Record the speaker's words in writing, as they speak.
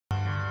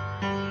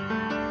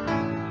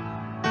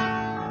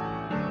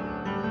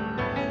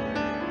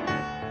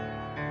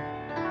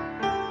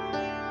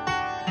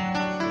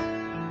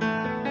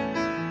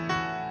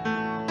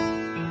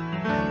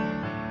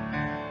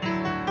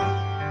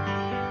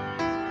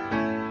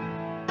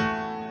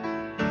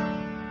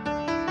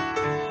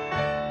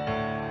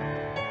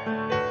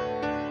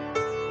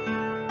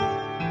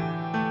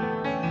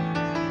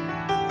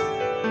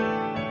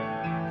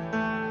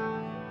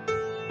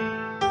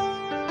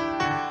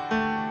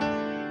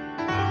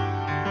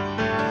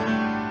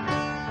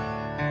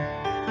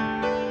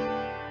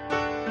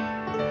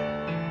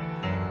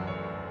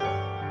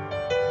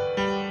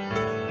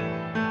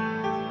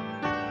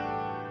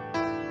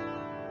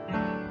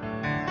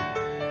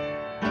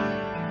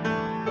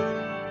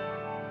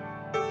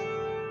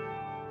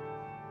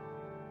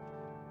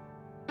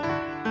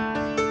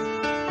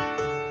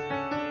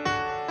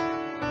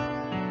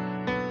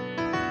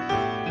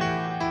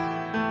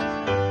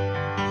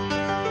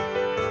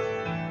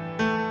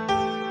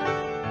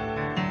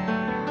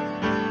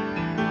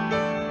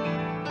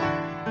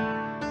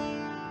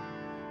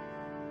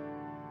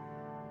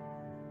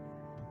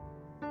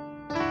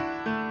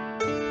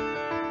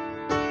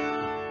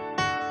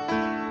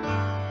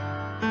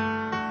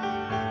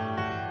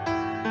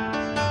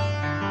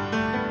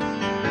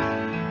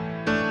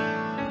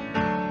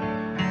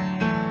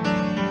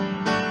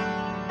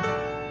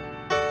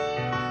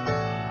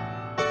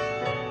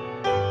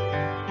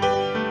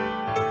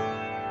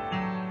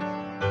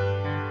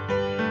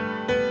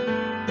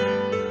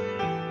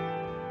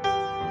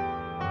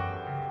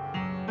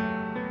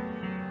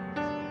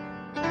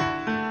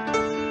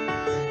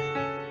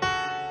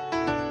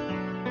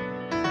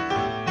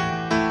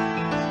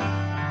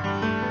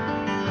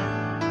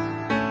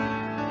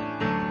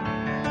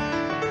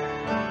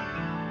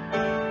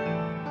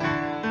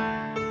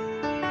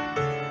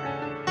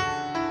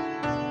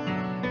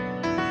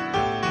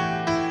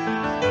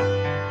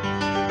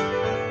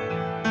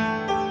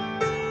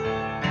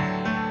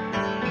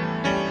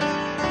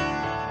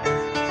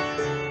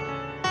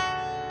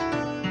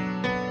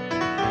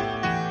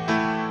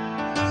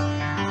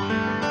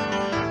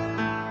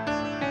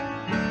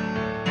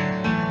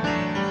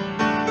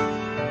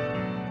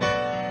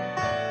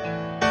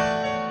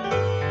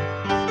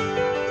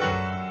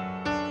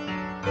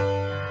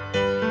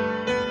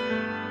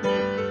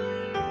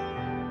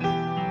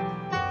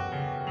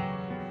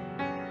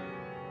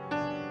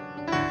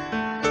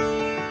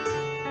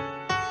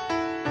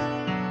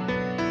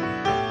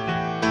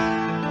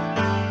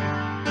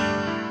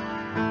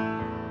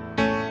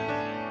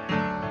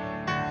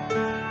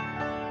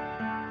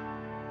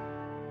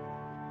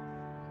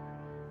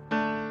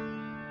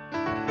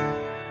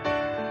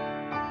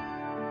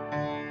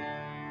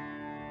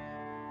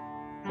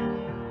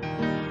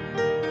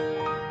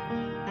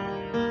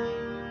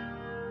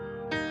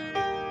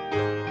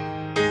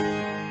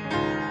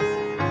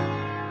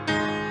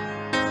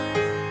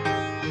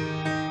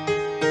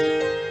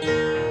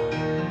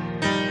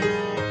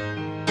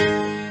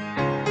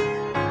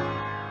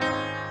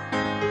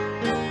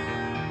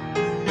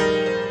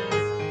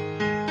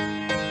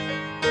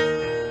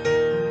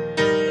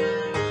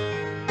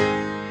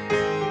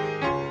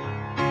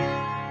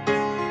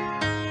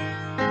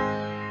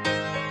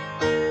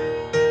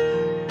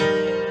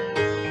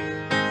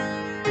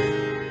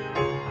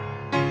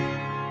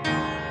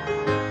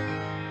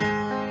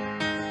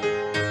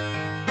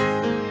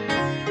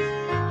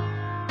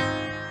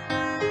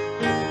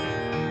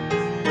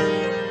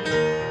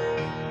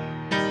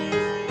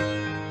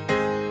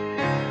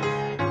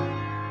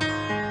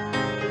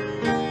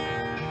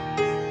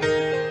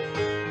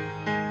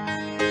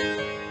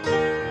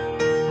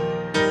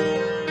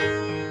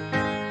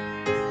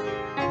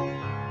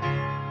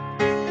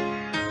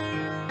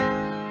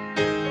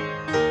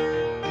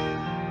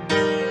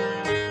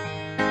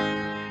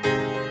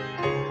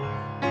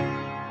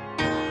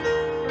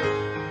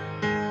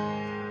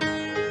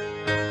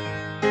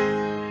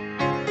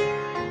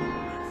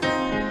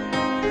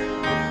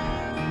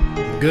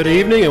Good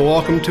evening and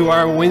welcome to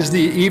our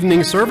Wednesday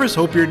evening service.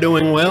 Hope you're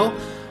doing well.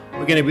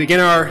 We're going to begin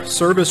our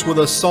service with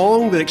a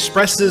song that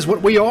expresses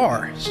what we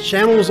are. It's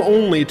channels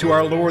only to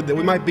our Lord that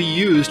we might be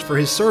used for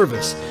His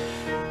service.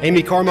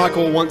 Amy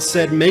Carmichael once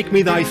said, "Make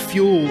me thy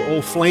fuel,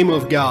 O flame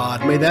of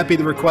God." May that be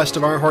the request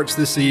of our hearts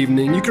this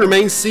evening. You can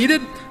remain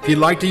seated. If you'd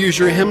like to use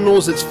your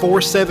hymnals, it's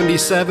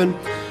 477.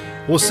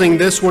 We'll sing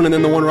this one and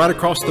then the one right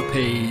across the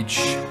page.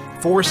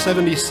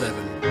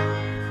 477.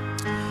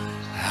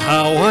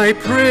 How I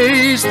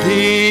praise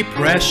thee,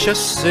 precious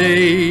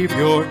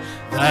Savior,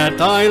 that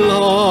thy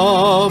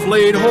love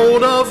laid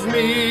hold of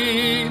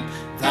me.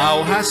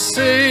 Thou hast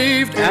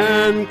saved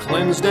and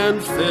cleansed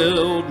and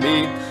filled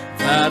me,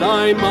 that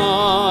I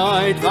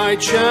might thy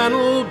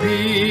channel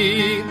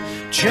be.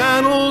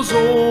 Channels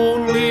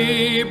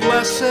only,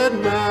 blessed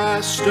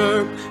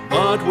Master,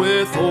 but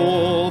with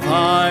all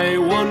thy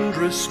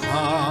wondrous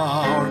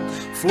power,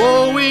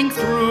 flowing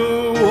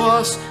through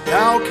us,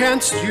 thou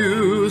canst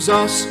use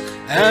us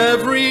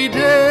every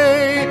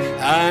day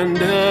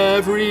and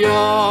every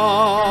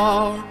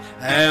hour.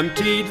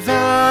 Emptied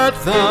that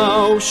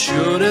thou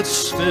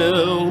shouldest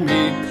fill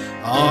me,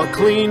 a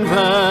clean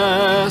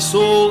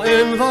vessel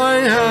in thy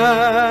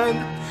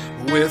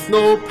hand, with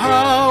no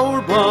power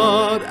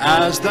but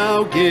as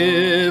thou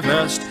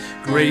givest,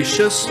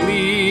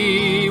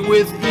 graciously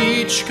with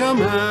each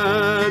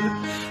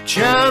command.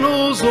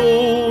 Channels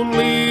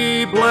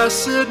only,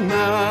 blessed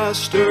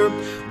Master,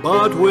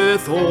 but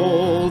with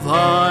all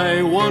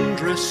thy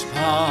wondrous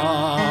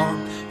power,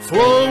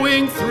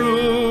 flowing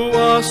through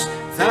us,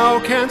 thou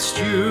canst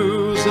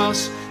use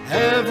us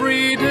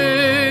every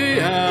day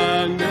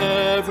and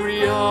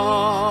every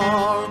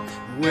hour.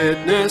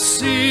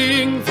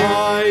 Witnessing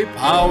thy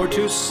power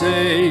to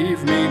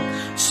save me,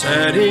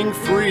 setting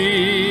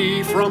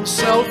free from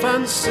self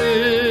and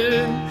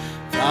sin,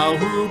 thou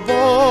who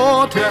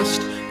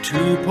boughtest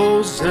to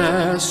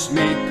possess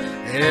me,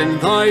 in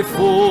thy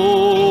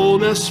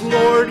fullness,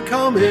 Lord,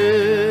 come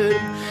in.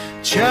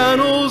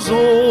 Channels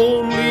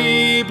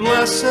only,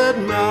 blessed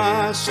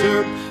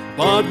Master,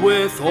 but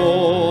with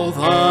all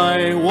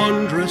thy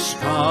wondrous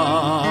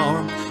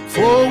power,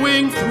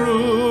 flowing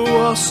through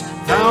us,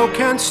 thou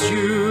canst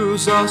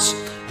use us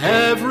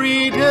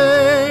every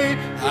day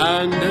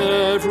and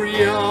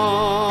every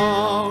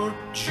hour.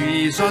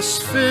 Jesus,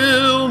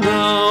 fill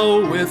now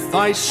with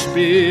thy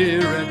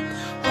Spirit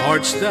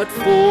hearts that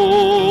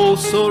full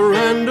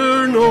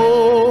surrender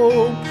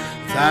know,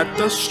 that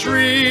the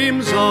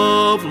streams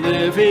of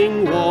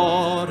living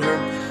water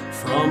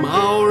from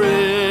our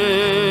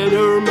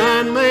inner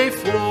man may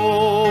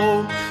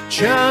flow.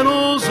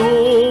 Channels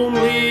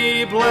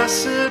only,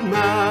 blessed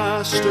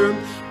Master,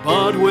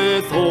 but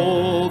with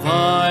all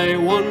thy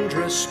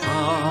wondrous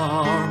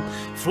power,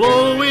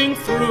 flowing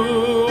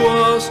through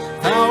us,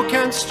 thou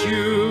canst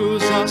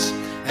use us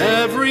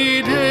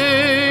every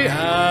day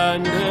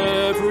and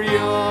every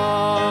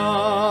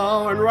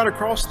hour. And right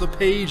across the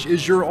page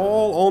is your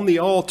all on the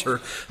altar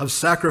of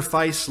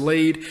sacrifice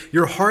laid.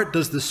 Your heart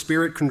does the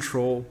Spirit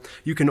control.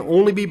 You can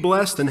only be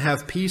blessed and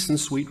have peace and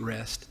sweet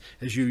rest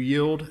as you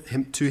yield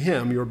to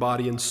Him your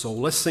body and soul.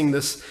 Let's sing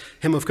this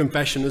hymn of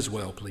confession as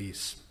well,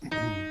 please.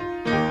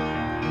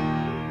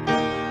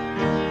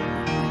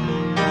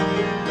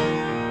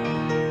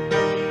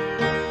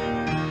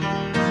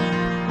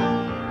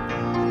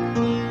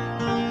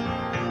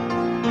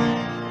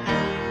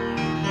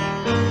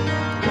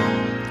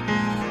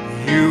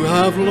 You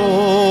have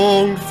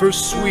longed for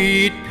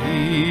sweet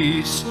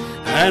peace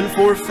and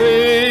for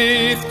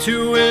faith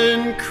to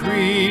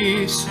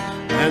increase,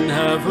 and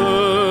have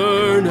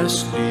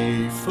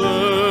earnestly,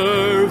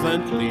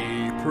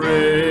 fervently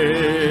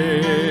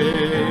prayed.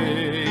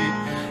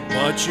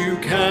 But you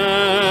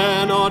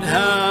cannot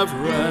have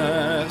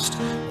rest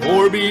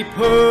or be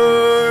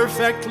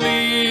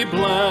perfectly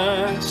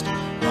blessed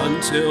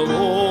until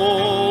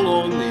all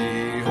on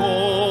the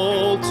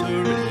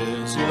altar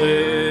is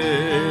laid.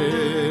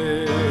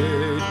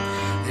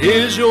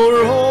 Is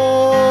your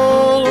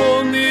all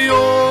on the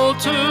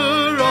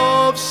altar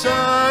of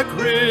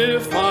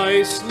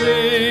sacrifice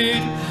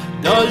laid?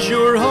 Does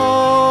your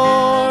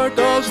heart,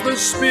 does the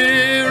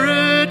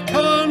Spirit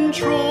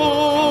control?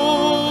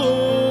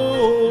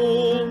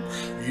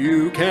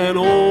 You can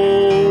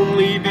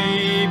only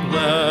be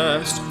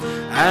blessed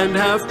and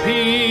have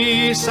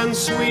peace and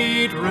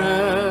sweet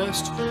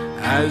rest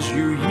as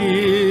you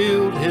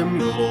yield Him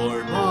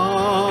your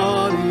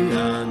body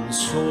and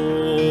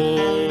soul.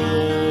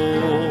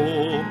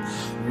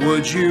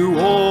 Would you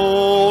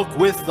walk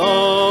with the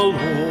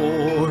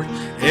Lord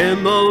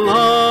in the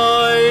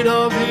light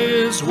of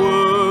His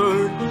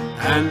word,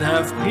 and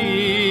have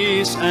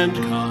peace and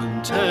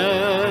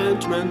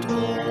contentment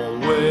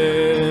always?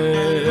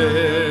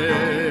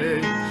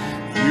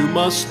 You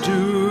must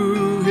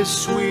do His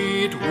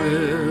sweet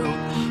will,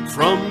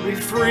 be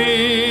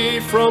free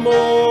from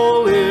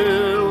all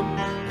ill.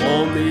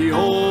 On the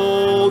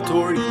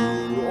altar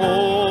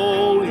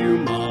all you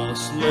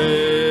must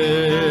lay.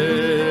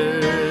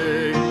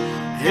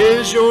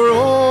 Is your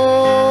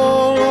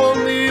all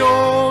on the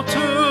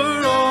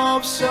altar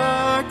of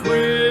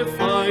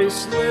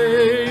sacrifice laid?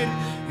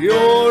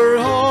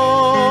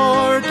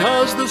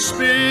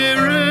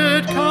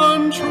 Spirit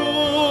control.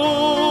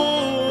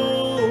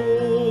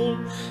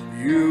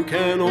 You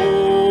can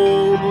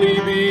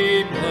only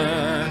be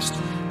blessed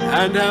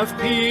and have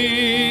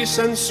peace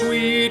and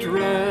sweet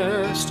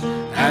rest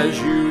as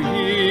you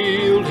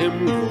yield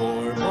him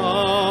your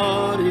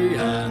body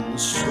and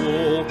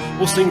soul.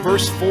 We'll sing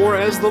verse 4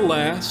 as the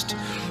last.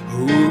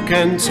 Who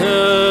can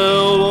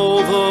tell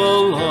all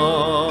the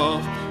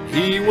love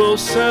he will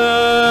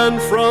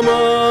send from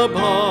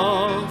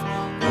above?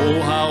 Oh,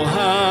 how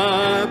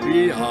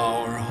happy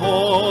our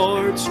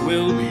hearts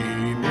will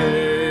be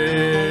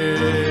made.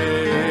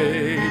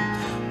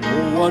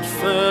 Oh, what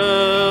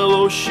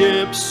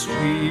fellowship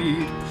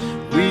sweet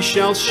we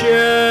shall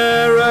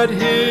share at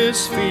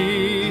his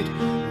feet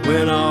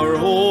when our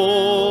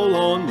all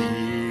on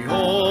the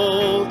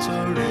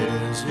altar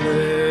is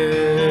laid.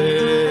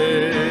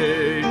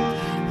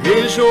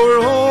 Is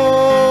your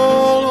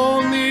all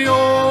on the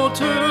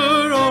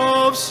altar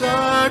of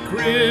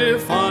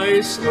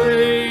sacrifice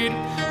laid?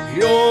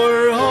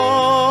 Your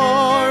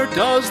heart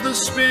does the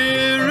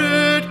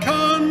Spirit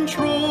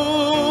control.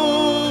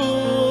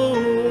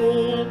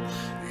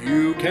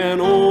 You can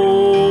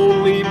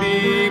only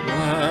be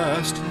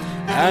blessed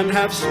and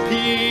have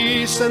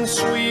peace and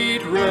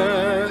sweet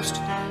rest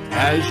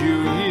as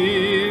you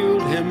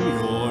yield him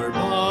your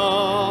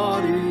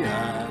body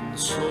and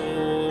soul.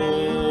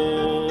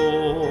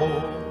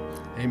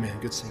 Amen.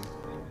 Good singing.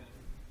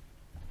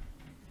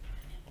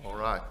 All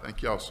right.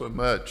 Thank y'all so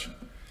much.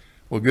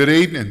 Well, good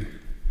evening.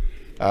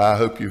 I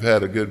hope you've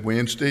had a good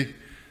Wednesday.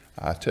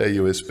 I tell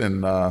you, it's been,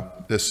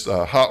 this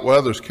hot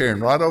weather's carrying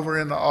right over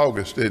into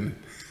August, isn't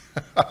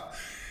it?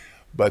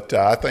 But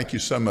I thank you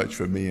so much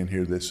for being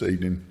here this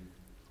evening.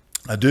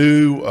 I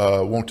do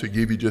want to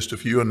give you just a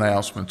few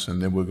announcements,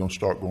 and then we're going to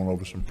start going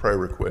over some prayer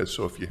requests.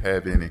 So if you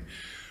have any,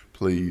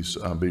 please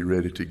be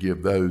ready to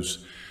give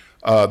those.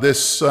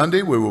 This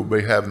Sunday, we will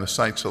be having the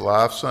Saints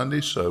Alive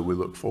Sunday, so we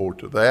look forward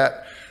to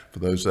that for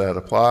those that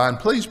apply. And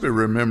please be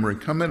remembering,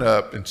 coming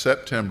up in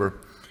September,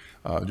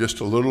 just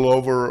a little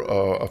over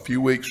a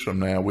few weeks from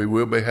now, we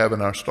will be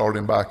having our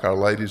starting back our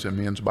ladies and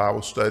men's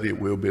Bible study. It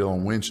will be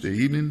on Wednesday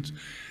evenings.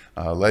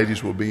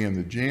 Ladies will be in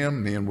the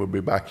gym, men will be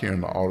back here in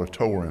the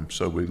auditorium.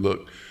 So we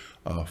look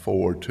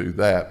forward to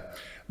that.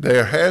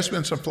 There has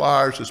been some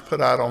flyers that's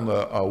put out on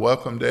the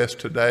welcome desk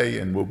today,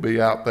 and will be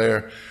out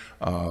there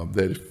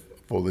that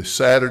for the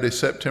Saturday,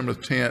 September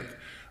 10th,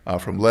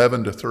 from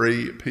 11 to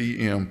 3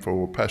 p.m.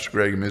 for Pastor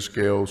Greg and Ms.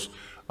 Gale's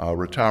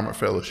retirement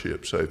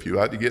fellowship. So if you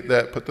like to get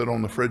that, put that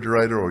on the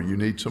refrigerator, or you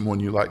need someone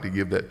you like to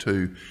give that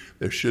to,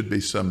 there should be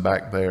some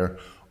back there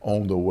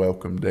on the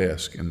welcome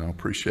desk, and I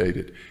appreciate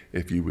it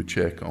if you would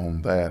check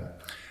on that.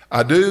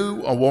 I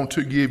want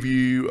to give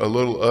you a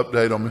little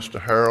update on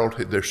Mr. Harold.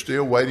 They're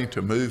still waiting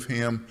to move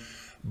him,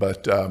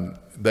 but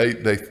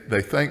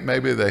they think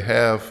maybe they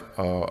have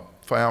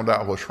found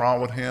out what's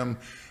wrong with him,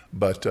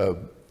 but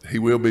he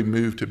will be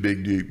moved to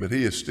Big Duke, but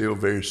he is still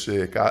very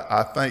sick.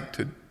 I think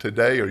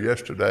today or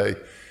yesterday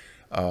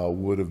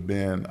would have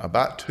been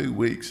about 2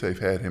 weeks they've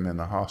had him in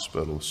the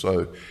hospital.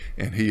 So,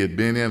 and he had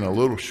been in a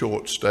little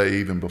short stay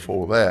even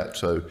before that.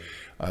 So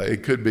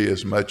it could be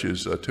as much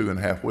as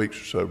 2.5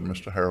 weeks or so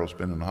Mr. Harold's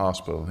been in the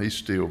hospital. He's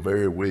still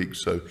very weak.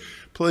 So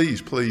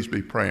please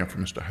be praying for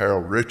Mr.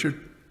 Harold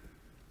Richard.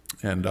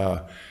 And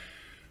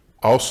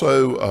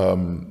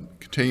also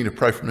continue to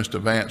pray for Mr.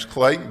 Vance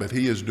Clayton, but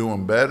he is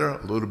doing better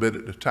a little bit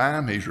at a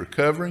time. He's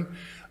recovering.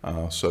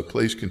 So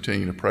please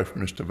continue to pray for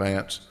Mr.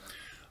 Vance.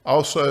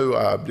 Also,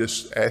 I'm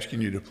just asking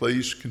you to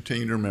please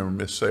continue to remember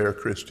Miss Sarah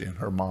Christie and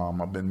her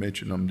mom. I've been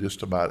mentioning them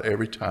just about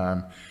every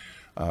time.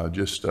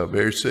 Just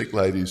very sick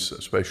ladies,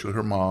 especially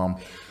her mom.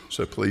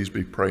 So please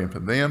be praying for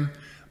them.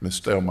 Miss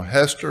Thelma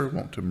Hester,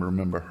 want to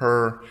remember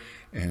her.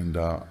 And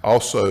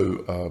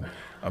also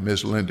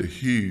Ms. Linda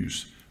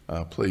Hughes,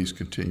 please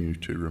continue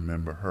to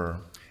remember her.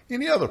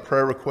 Any other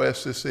prayer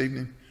requests this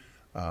evening?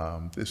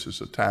 This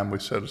is a time we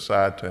set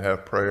aside to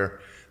have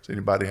prayer. Does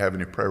anybody have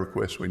any prayer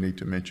requests we need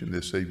to mention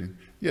this evening?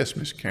 Yes,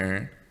 Miss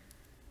Karen.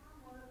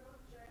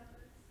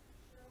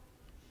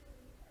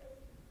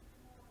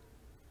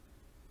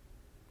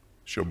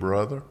 It's your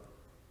brother?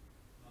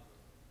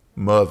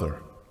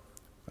 Mother.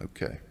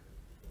 Okay.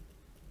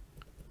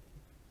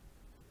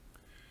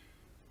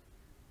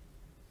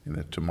 And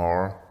then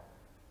tomorrow?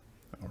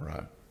 All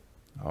right.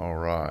 All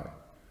right.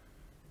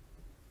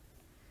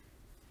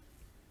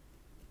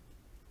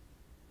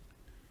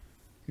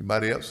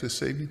 Anybody else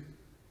this evening?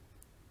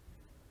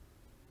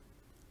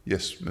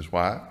 Yes, Ms.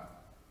 White.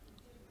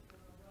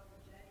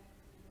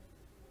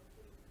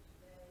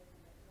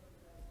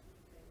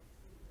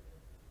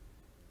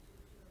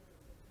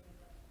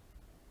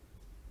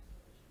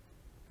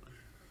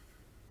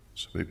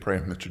 So be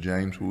praying for Mr.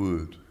 James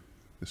Wood.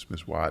 This is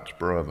Ms. White's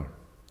brother.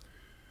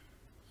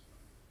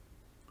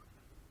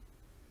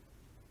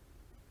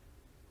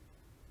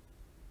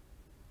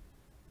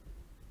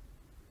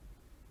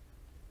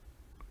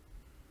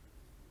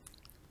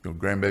 Your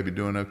grandbaby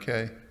doing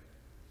okay?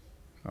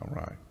 All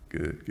right.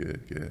 Good,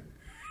 good, good.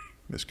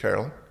 Miss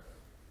Carolyn?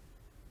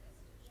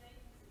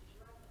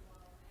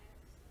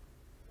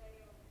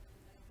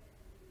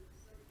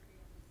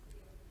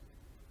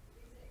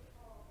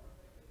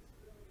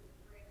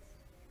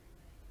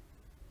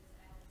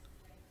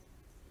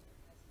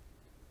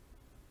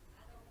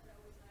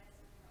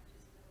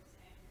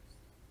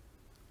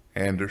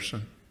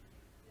 Anderson.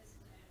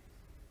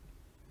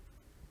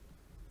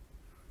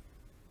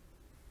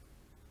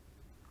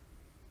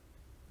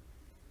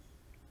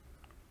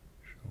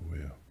 Sure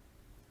will.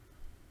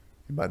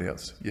 Anybody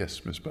else?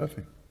 Yes, Miss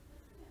Buffy.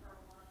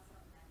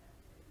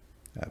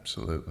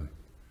 Absolutely.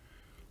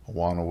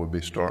 Awana will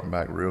be starting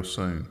back real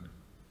soon.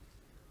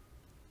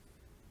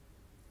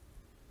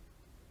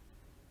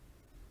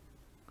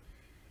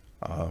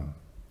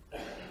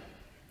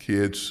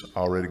 Kids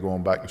already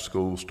going back to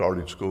school,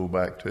 starting school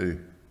back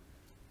too.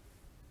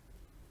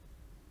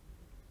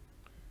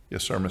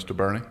 Yes, sir, Mr.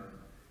 Bernie.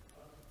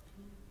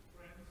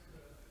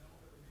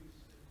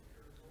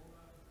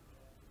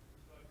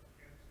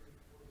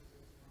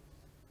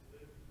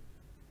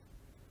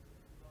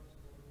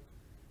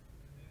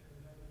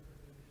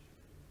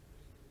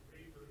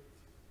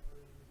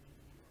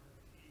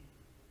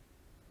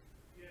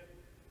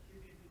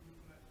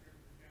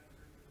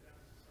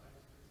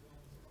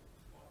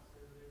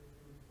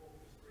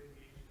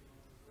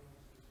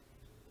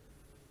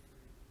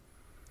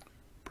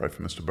 Pray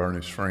for Mr.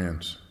 Bernie's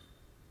friends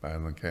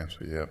battling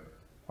cancer. Yep.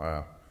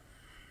 Wow.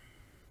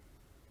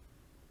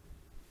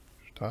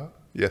 Mr. Todd?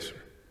 Yes, sir.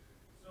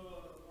 So on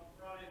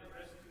Friday, the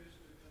rescue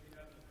mission is going to be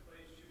having a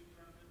clay shoot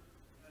tournament.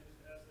 I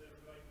just asked that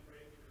everybody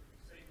pray for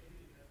safety and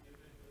the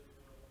event as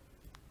well.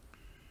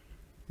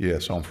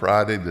 Yes, on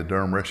Friday, the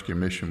Durham Rescue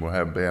Mission will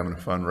have having a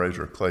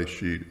fundraiser, a clay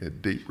shoot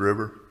at Deep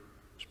River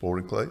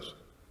Sporting Clays.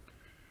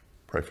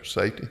 Pray for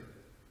safety.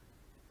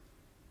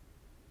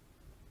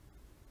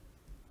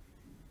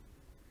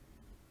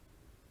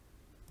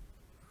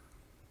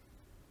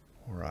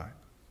 All right.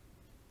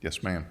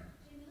 Yes, ma'am.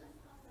 Jimmy,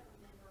 let's also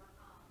remember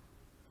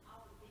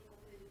all the people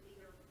who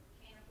either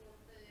can't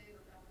afford food or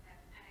don't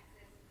have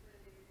access to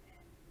food,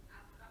 and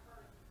I've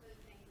heard of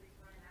food pantries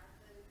running out of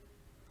food.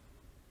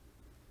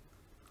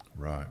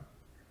 Right.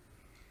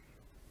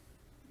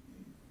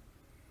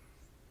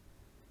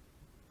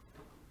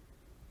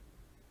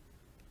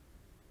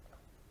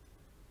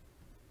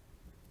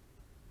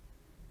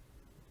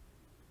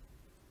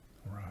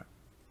 All right.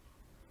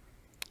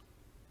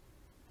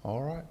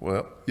 All right.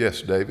 Well,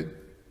 yes, David.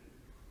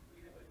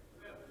 We have a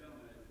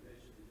gentleman in the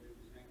mission whose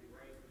name is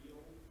Ray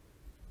Hill,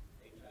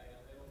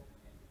 Hill,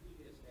 and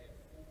he has had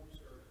 4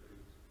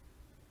 surgeries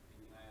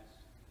in the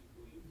last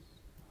few weeks.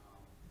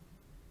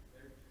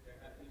 There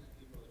have these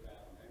people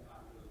about him. They're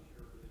not really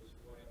sure just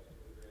what else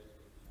to address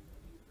with him,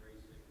 but he's a very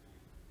sick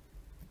man.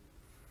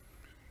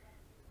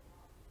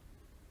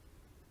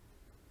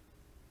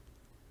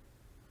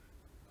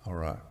 All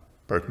right.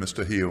 Birth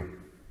Mr. Hill.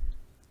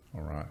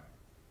 All right.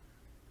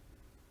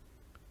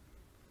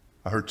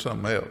 I heard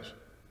something else.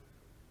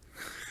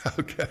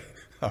 Okay.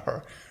 All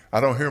right. I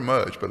don't hear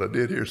much, but I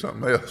did hear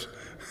something else.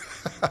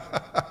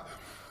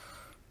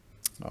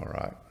 All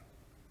right.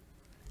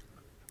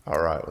 All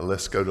right. Well,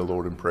 let's go to the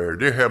Lord in prayer.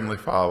 Dear Heavenly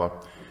Father,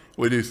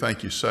 we do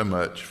thank you so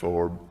much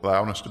for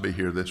allowing us to be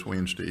here this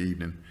Wednesday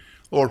evening.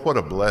 Lord, what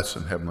a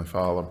blessing, Heavenly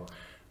Father.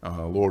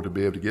 Lord, to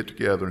be able to get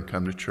together and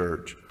come to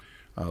church.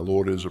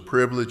 Lord, it is a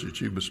privilege that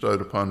you bestowed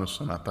upon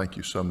us, and I thank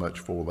you so much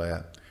for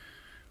that.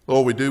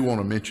 Lord, we do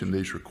want to mention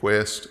these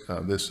requests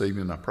this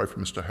evening. I pray for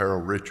Mr.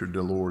 Harold Richard,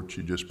 dear Lord.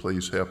 You just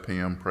please help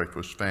him, pray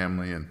for his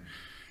family, and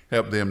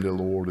help them, dear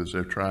Lord, as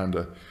they're trying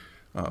to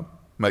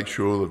make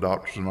sure the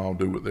doctors and all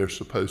do what they're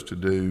supposed to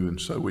do.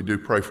 And so we do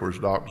pray for his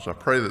doctors. I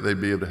pray that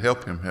they'd be able to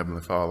help him,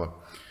 Heavenly Father.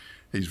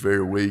 He's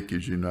very weak,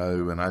 as you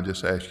know, and I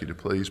just ask you to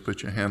please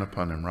put your hand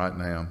upon him right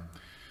now.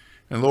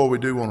 And Lord, we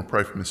do want to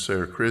pray for Miss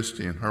Sarah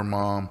Christie and her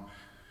mom.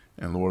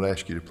 And Lord, I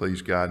ask you to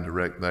please guide and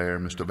direct there.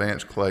 Mr.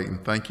 Vance Clayton,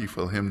 thank you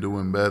for him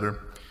doing better.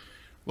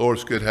 Lord,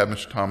 it's good to have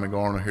Mr. Tommy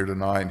Garner here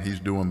tonight.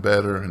 He's doing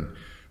better, and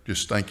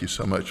just thank you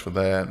so much for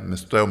that. And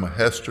Miss Thelma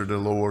Hester, dear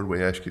Lord,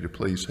 we ask you to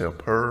please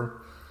help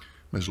her.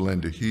 Ms.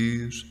 Linda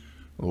Hughes,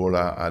 Lord,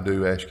 I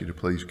do ask you to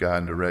please guide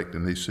and direct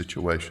in these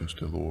situations,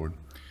 dear Lord.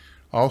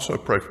 I also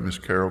pray for Miss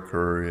Carol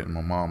Curry and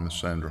my mom, Miss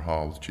Sandra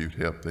Hall, that you'd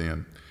help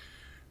them.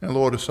 And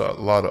Lord, it's a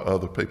lot of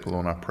other people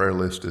on our prayer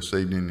list this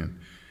evening, and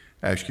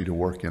ask you to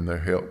work in their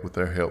help with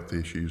their health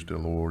issues, dear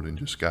Lord, and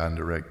just guide and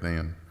direct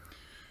them.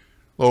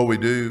 Lord, we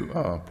do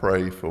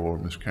pray for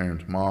Miss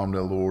Karen's mom,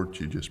 dear Lord.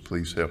 You just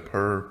please help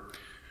her.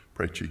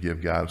 Pray that you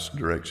give guidance and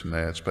direction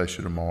there,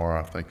 especially tomorrow.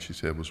 I think she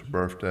said was her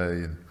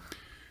birthday. And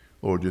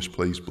Lord, just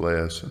please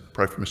bless. And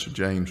pray for Mr.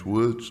 James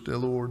Woods, dear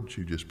Lord.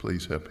 You just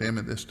please help him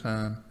at this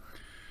time.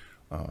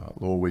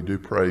 Lord, we do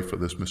pray for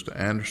this Mr.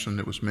 Anderson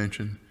that was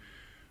mentioned.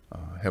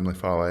 Heavenly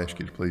Father, I ask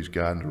you to please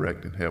guide and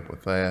direct and help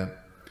with that.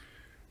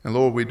 And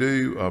Lord, we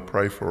do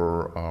pray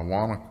for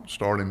Awana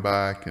starting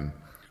back, and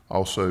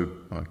also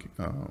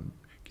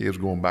kids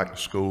going back to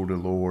school, dear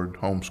Lord,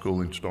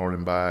 homeschooling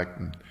starting back,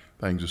 and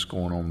things that's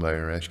going on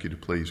there. I ask you to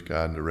please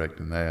guide and direct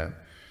in that.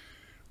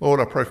 Lord,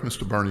 I pray for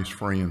Mr. Bernie's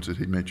friends that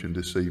he mentioned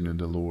this evening,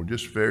 dear Lord,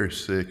 just very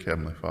sick,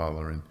 Heavenly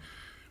Father, and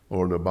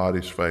Lord, their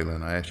body's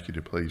failing. I ask you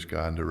to please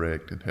guide and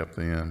direct and help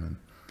them.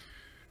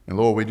 And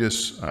Lord, we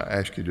just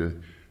ask you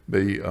to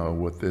be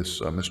with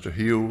this Mr.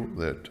 Hill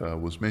that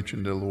was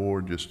mentioned, dear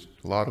Lord, just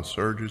a lot of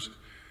surges.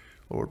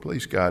 Lord,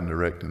 please guide and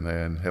direct in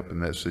that and help in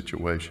that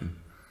situation.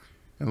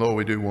 And Lord,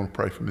 we do want to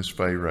pray for Miss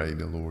Fay Ray,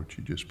 dear Lord.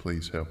 You just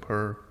please help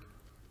her.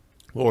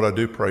 Lord, I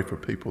do pray for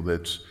people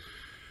that's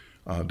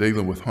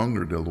dealing with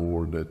hunger, dear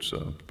Lord, that's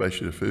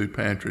especially the food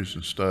pantries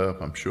and stuff.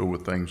 I'm sure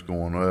with things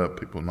going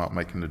up, people not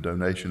making the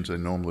donations they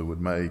normally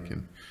would make.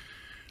 And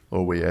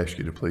Lord, we ask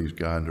you to please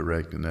guide and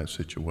direct in that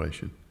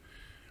situation.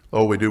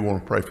 Lord, we do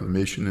want to pray for the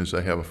mission as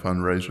they have a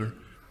fundraiser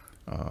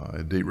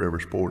at Deep River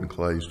Sport and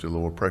Clays, dear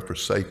Lord. Pray for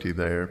safety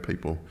there,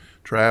 people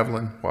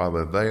traveling while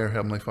they're there,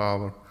 Heavenly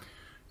Father.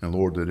 And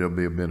Lord, that it'll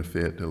be a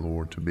benefit, dear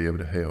Lord, to be able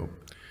to help.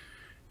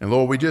 And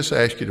Lord, we just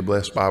ask you to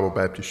bless Bible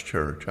Baptist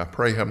Church. I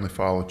pray, Heavenly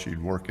Father, that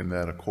you'd work in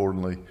that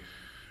accordingly.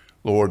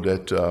 Lord,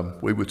 that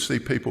we would see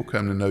people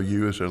come to know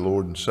you as their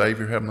Lord and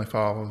Savior, Heavenly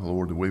Father.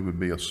 Lord, that we would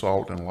be a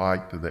salt and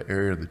light to the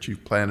area that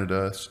you've planted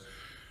us.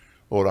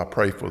 Lord, I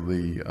pray for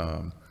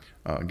the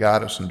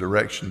guidance and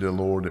direction, dear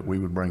Lord, that we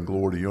would bring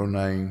glory to your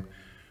name.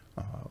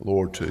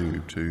 Lord,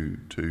 to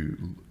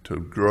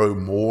grow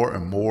more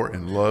and more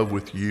in love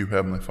with you,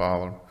 Heavenly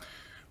Father.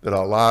 That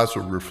our lives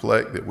will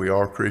reflect that we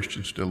are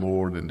Christians, dear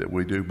Lord, and that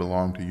we do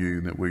belong to you,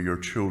 and that we're your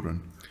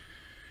children.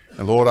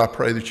 And Lord, I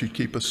pray that you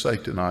keep us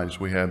safe tonight as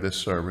we have this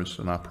service.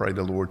 And I pray,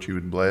 dear Lord, you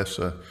would bless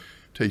the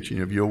teaching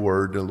of your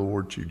word, dear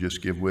Lord. You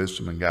just give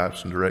wisdom and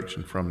guidance and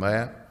direction from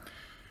that.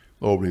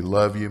 Lord, we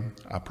love you.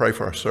 I pray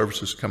for our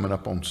services coming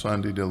up on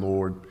Sunday, dear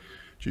Lord.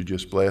 That you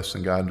just bless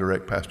and guide and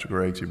direct Pastor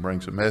Gregg as he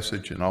brings a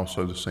message, and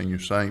also the senior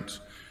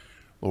saints.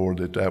 Lord,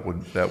 that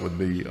would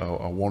be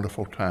a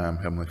wonderful time,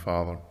 Heavenly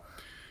Father.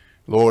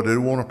 Lord, I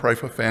do want to pray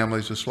for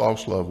families that's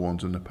lost loved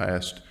ones in the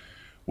past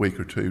week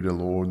or two, dear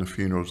Lord, and the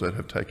funerals that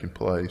have taken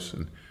place.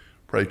 And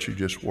pray that you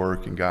just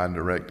work and guide and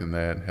direct in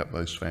that and help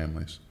those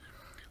families.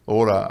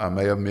 Lord, I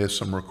may have missed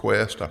some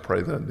requests. I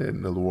pray that I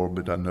didn't, dear Lord,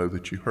 but I know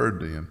that you heard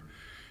them.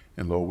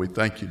 And Lord, we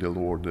thank you, dear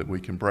Lord, that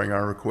we can bring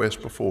our requests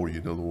before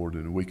you, dear Lord,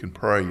 and we can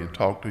pray and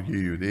talk to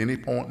you at any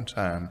point in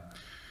time.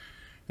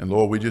 And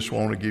Lord, we just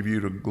want to give you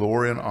the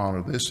glory and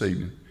honor this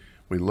evening.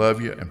 We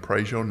love you and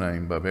praise your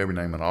name above every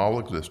name in all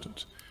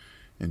existence.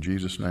 In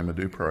Jesus' name I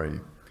do pray.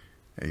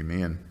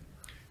 Amen.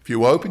 If you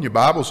will open your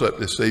Bibles up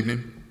this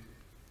evening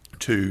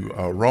to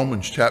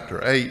Romans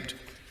chapter 8.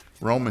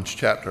 Romans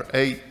chapter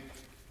 8.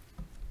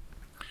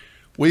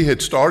 We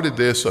had started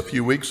this a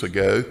few weeks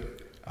ago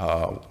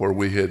where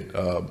we had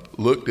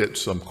looked at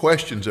some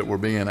questions that were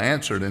being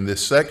answered in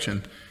this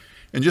section,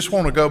 and just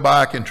want to go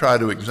back and try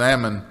to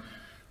examine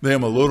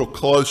them a little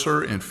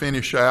closer and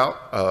finish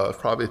out.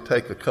 Probably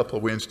take a couple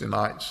of Wednesday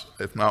nights,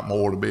 if not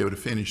more, to be able to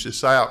finish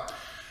this out.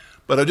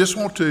 But I just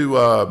want to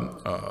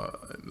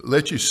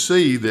let you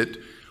see that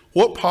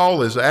what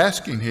Paul is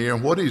asking here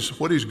and what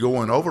he's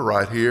going over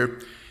right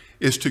here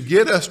is to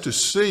get us to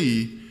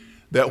see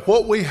that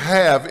what we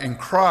have in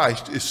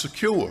Christ is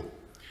secure.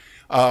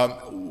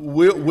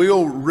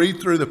 We'll read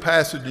through the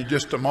passage in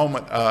just a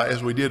moment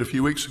as we did a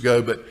few weeks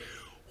ago, but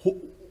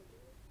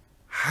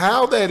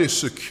how that is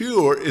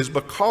secure is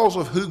because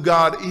of who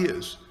God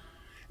is.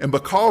 And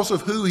because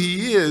of who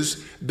he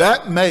is,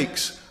 that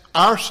makes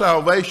our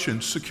salvation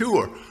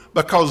secure.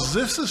 Because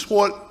this is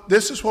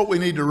what we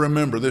need to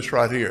remember, this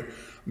right here.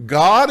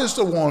 God is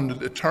the one to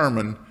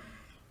determine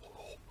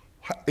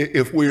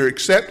if we're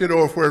accepted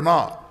or if we're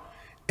not.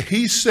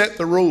 He set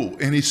the rule,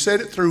 and he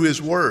set it through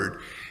his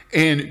word.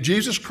 And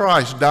Jesus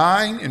Christ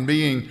dying and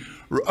being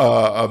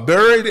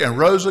buried and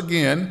rose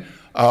again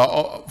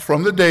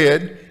from the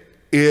dead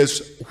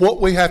is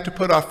what we have to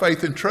put our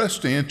faith and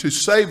trust in to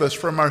save us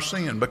from our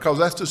sin, because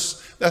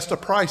that's the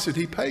price that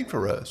he paid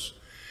for us.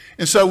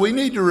 And so we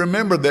need to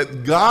remember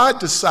that God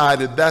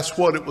decided that's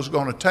what it was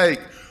going to take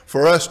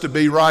for us to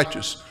be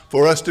righteous,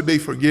 for us to be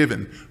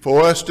forgiven,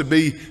 for us to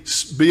be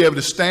able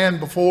to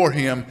stand before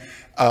him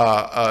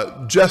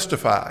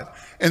justified.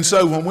 And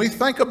so when we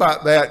think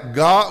about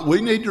that,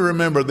 we need to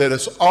remember that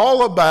it's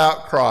all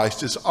about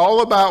Christ. It's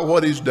all about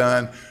what he's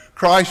done,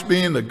 Christ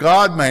being the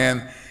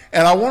God-man.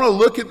 And I want to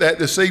look at that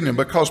this evening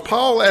because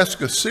Paul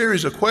asks a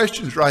series of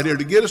questions right here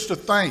to get us to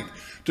think,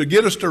 to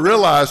get us to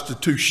realize,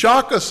 to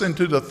shock us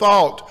into the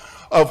thought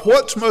of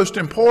what's most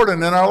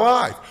important in our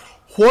life.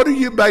 What are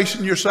you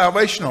basing your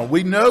salvation on?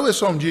 We know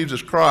it's on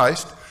Jesus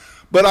Christ,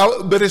 but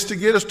it's to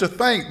get us to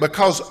think,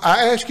 because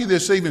I ask you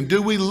this evening,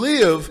 do we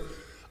live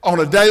on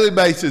a daily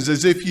basis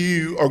as if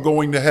you are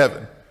going to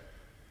heaven?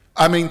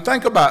 I mean,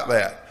 think about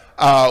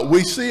that.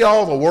 We see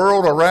all the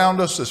world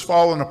around us is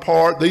falling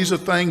apart. These are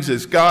things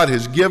that God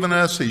has given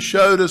us, he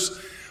showed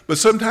us, but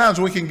sometimes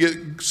we can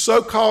get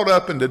so caught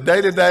up in the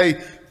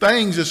day-to-day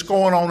things that's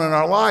going on in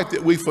our life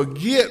that we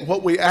forget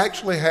what we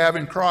actually have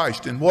in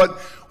Christ and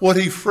what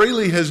he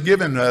freely has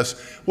given us,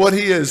 what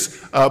he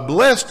has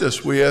blessed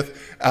us with,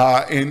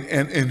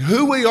 and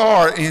who we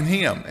are in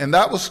him. And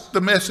that was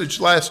the message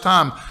last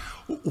time.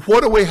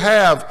 What do we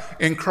have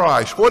in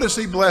Christ? What has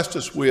he blessed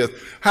us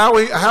with?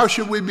 How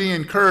should we be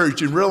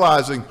encouraged in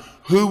realizing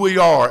who we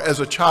are as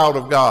a child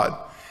of God?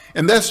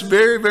 And that's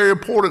very, very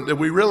important that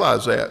we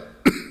realize that.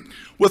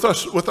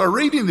 With our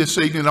reading this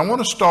evening, I want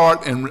to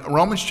start in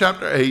Romans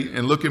chapter 8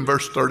 and look in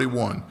verse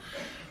 31.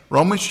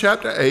 Romans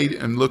chapter 8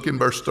 and look in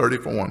verse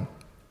 31.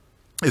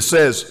 It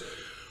says,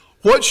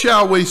 What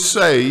shall we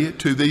say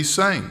to these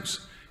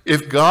things?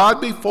 If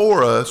God be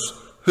for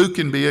us, who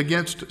can be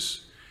against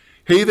us?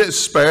 He that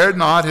spared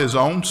not his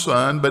own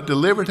son, but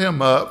delivered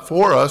him up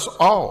for us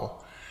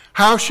all,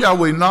 how shall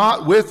we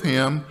not with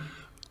him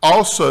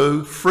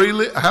also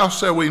freely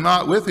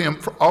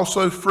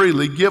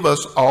give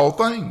us all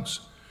things?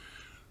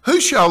 Who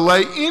shall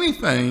lay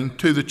anything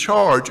to the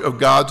charge of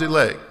God's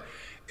elect?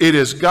 It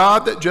is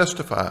God that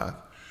justifieth.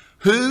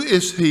 Who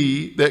is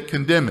he that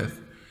condemneth?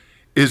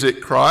 It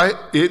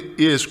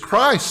is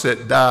Christ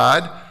that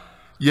died,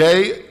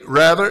 yea,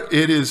 rather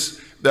it is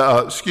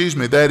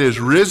that is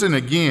risen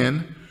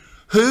again,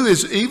 who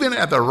is even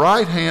at the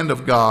right hand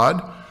of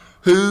God,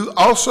 who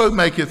also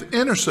maketh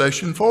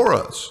intercession for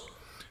us.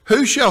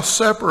 Who shall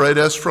separate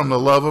us from the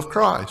love of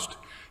Christ?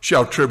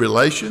 Shall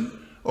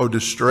tribulation, or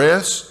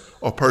distress,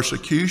 or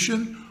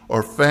persecution,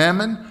 or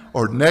famine,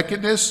 or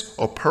nakedness,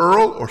 or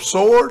peril, or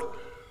sword?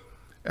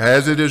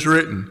 As it is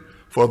written,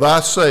 for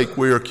thy sake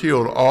we are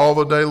killed all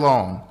the day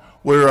long.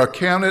 We are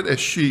accounted as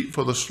sheep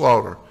for the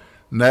slaughter.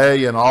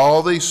 Nay, in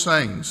all these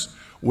things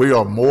we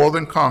are more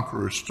than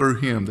conquerors through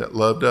him that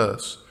loved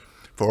us.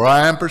 For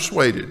I am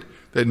persuaded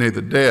that neither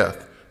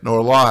death,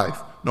 nor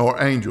life,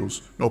 nor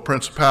angels, nor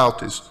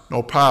principalities,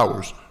 nor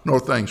powers,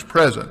 nor things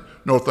present,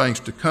 nor things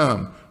to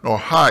come, nor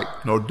height,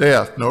 nor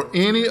depth, nor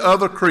any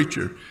other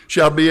creature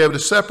shall be able to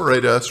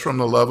separate us from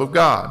the love of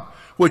God,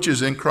 which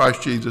is in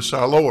Christ Jesus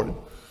our Lord.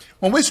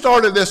 When we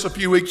started this a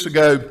few weeks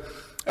ago,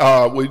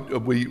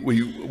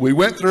 we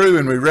went through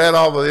and we read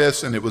all of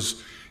this, and it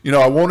was,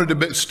 I wanted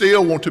to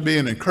still want to be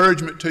an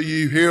encouragement to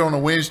you here on a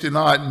Wednesday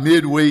night,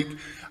 midweek.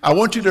 I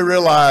want you to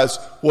realize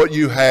what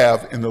you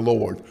have in the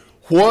Lord,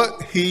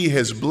 what he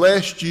has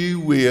blessed you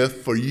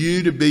with for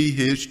you to be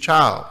his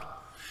child.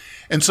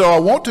 And so I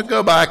want to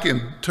go back,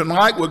 and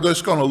tonight we're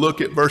just going to look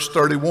at verse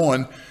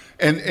 31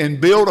 and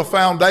build a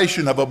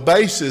foundation of a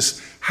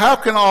basis. How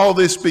can all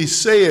this be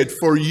said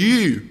for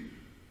you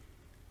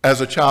as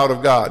a child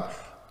of God?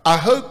 I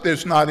hope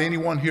there's not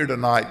anyone here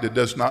tonight that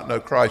does not know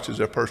Christ as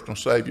their personal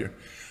Savior.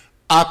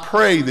 I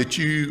pray that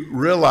you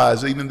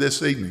realize even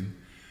this evening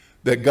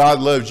that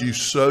God loves you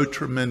so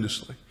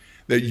tremendously,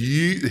 that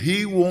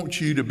he wants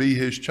you to be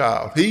his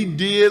child. He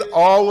did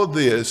all of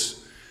this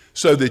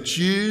so that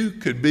you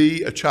could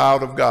be a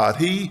child of God.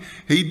 He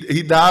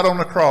died on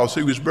the cross.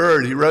 He was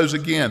buried. He rose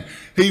again.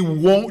 He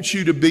wants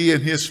you to be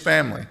in his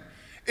family.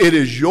 It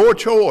is your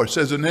choice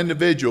as an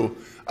individual.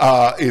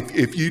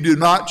 If you do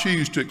not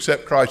choose to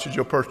accept Christ as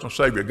your personal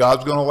Savior,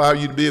 God's going to allow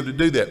you to be able to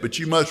do that. But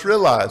you must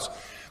realize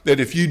that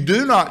if you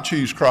do not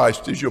choose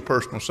Christ as your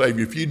personal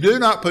Savior, if you do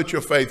not put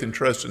your faith and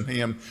trust in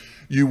him,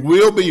 you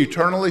will be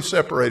eternally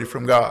separated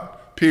from God,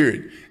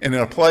 period. And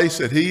in a place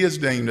that he is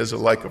deemed as a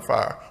lake of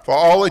fire for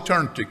all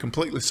eternity,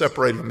 completely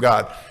separated from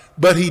God.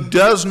 But he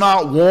does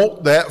not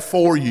want that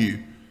for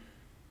you.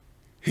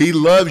 He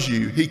loves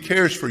you. He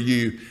cares for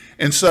you.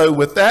 And so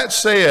with that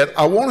said,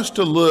 I want us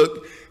to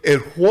look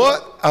at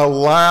what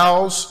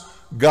allows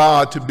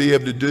God to be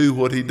able to do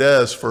what he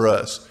does for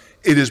us.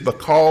 It is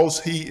because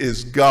he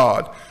is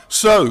God.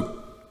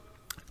 So,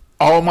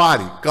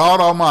 Almighty, God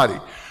Almighty.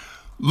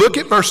 Look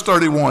at verse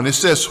 31. It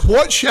says,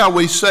 what shall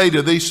we say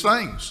to these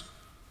things?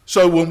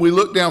 So when we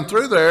look down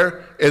through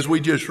there, as we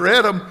just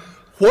read them,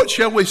 what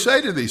shall we say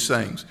to these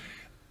things?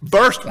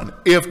 Verse 1,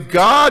 if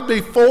God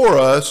be for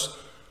us,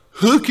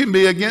 who can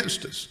be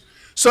against us?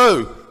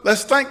 So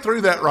let's think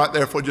through that right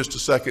there for just a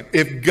second.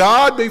 If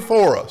God be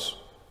for us,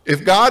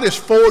 if God is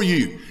for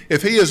you,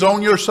 if he is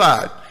on your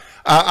side,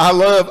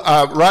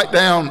 write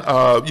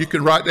down, you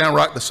can write down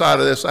right beside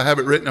of this. I have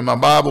it written in my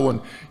Bible, and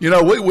we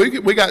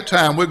got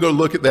time. We'll go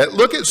look at that.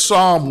 Look at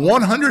Psalm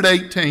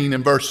 118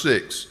 and verse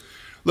 6.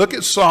 Look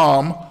at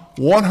Psalm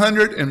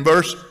 118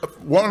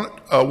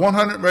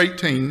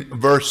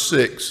 verse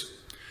 6.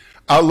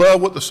 I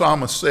love what the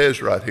psalmist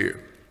says right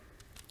here.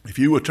 If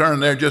you will turn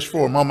there just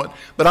for a moment.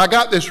 But I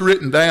got this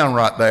written down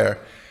right there.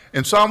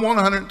 In Psalm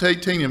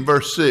 118 and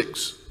verse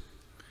 6,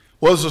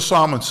 what does the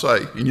psalmist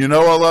say? And you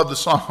know I love the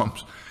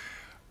Psalms.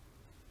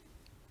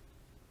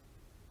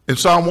 In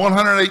Psalm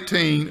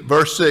 118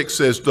 verse 6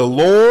 says, the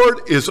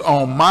Lord is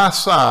on my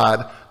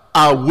side.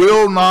 I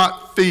will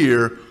not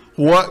fear.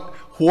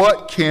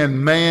 What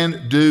can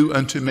man do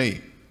unto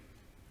me?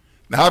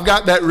 Now I've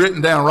got that written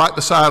down right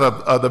beside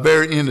of the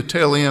very end, the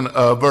tail end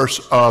of verse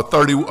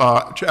 30,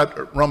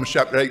 Romans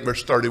chapter 8,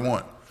 verse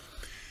 31.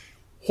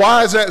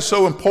 Why is that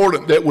so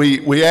important that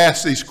we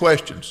ask these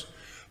questions?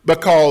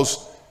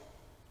 Because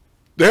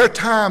there are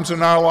times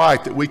in our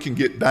life that we can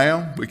get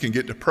down, we can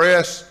get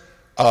depressed,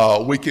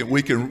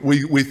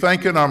 we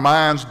think in our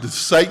minds that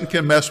Satan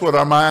can mess with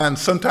our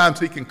minds. Sometimes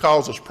he can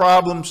cause us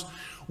problems.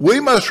 We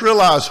must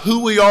realize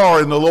who we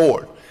are in the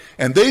Lord.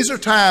 And these are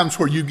times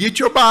where you get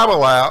your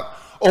Bible out,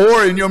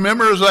 or in your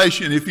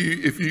memorization,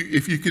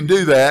 if you can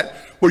do that,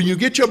 where you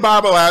get your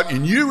Bible out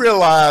and you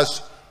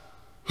realize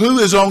who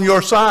is on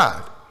your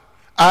side.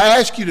 I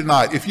ask you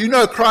tonight, if you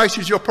know Christ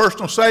is your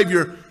personal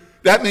Savior,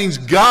 that means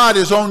God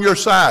is on your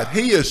side.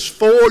 He is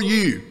for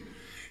you.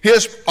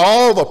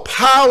 All the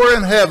power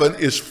in heaven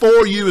is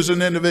for you as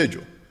an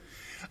individual.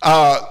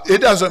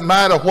 It doesn't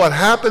matter what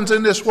happens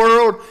in this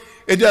world.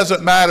 It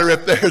doesn't matter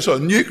if there's a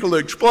nuclear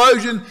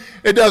explosion.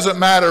 It doesn't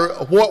matter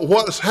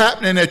what's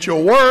happening at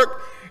your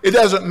work. It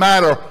doesn't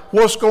matter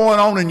what's going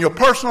on in your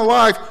personal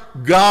life.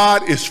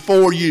 God is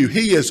for you.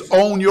 He is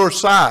on your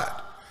side.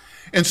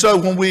 And so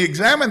when we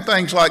examine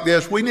things like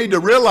this, we need to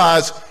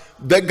realize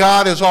that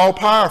God is all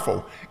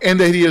powerful and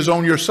that he is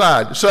on your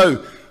side.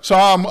 So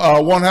Psalm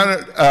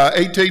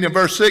 118 and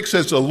verse 6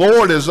 says, the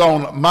Lord is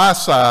on my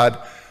side.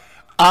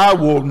 I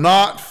will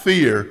not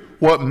fear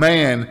what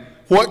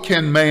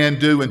can man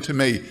do unto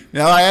me?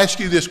 Now I ask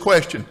you this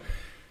question.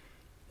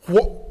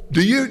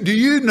 Do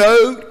you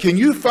know, can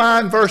you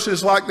find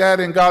verses like that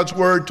in God's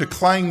word to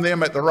claim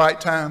them at the right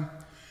time?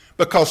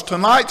 Because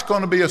tonight's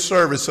going to be a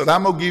service that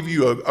I'm going to give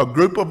you a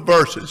group of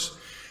verses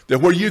that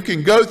where you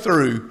can go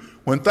through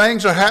when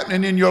things are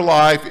happening in your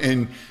life.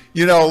 And,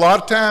 you know, a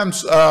lot of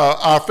times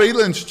our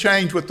feelings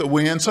change with the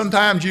wind.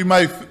 Sometimes you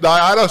may,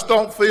 I just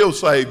don't feel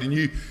saved,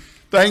 and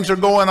things are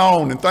going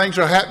on and things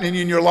are happening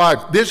in your life.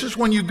 This is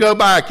when you go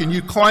back and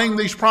you claim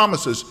these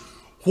promises.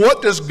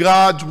 What does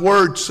God's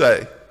word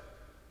say?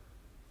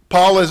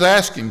 Paul is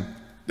asking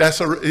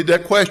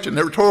that question,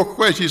 that rhetorical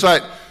question. He's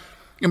like,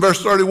 in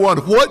verse 31,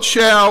 what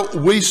shall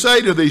we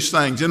say to these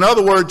things? In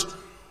other words,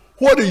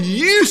 what do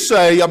you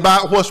say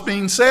about what's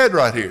being said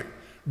right here?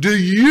 Do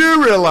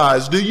you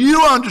realize, do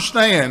you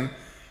understand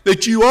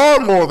that you are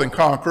more than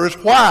conquerors?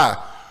 Why?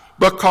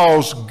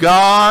 Because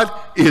God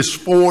is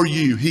for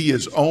you. He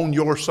is on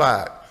your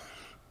side.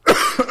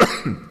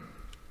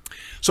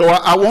 So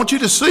I want you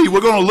to see, we're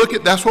going to look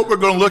at, that's what we're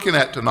going to look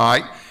at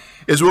tonight,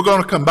 is we're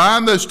going to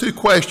combine those two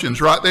questions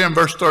right there in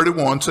verse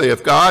 31. Say,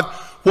 if God,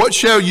 what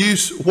shall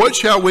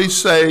we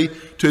say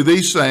to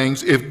these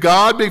things? If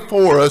God be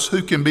for us,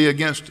 who can be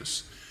against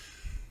us?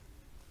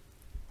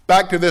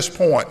 Back to this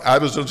point, I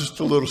was just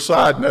a little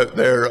side note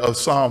there of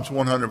Psalms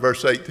 100,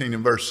 verse 18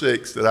 and verse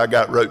 6 that I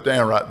got wrote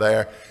down right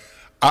there.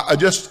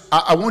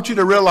 I want you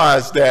to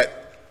realize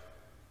that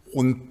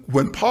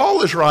when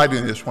Paul is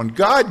writing this, when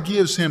God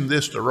gives him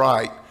this to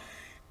write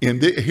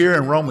here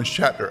in Romans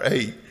chapter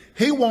 8,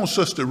 he wants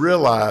us to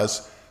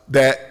realize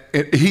that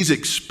he's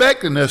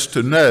expecting us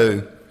to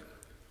know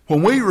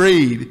when we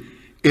read,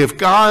 if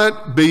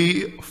God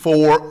be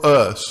for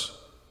us,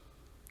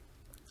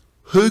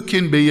 who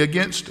can be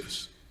against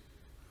us?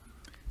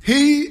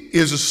 He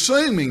is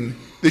assuming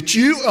that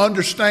you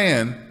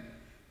understand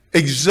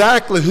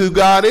exactly who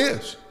God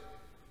is.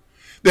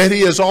 That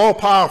he is all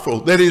powerful,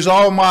 that he's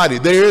almighty.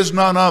 There is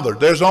none other.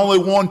 There's only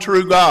one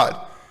true God.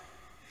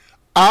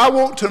 I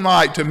want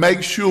tonight to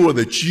make sure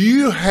that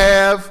you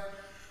have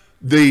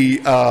the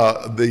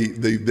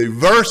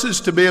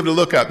verses to be able to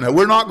look at. Now,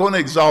 we're not going to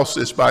exhaust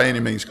this by any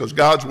means because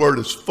God's word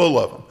is full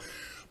of them.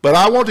 But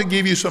I want to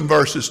give you some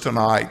verses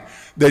tonight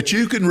that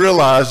you can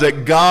realize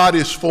that God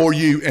is for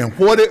you and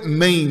what it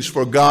means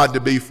for God to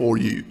be for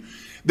you.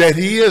 That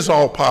he is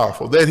all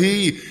powerful, that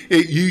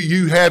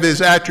you have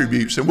his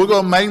attributes. And we're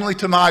going to mainly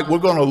tonight, we're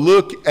going to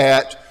look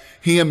at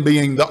him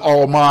being the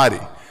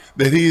Almighty,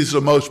 that he is the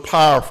most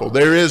powerful.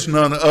 There is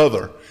none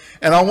other.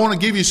 And I want to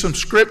give you some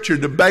scripture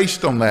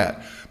based on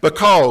that.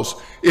 Because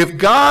if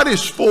God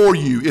is for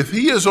you, if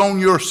he is on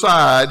your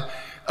side,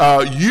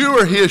 you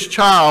are his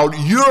child,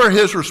 you are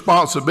his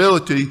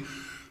responsibility.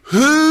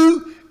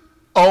 Who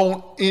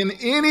in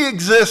any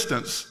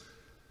existence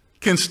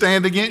can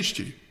stand against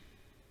you?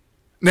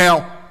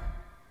 Now,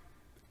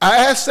 I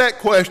ask that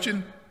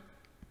question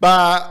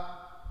by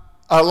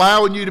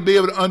allowing you to be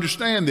able to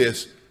understand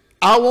this.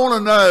 I want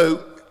to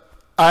know,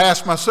 I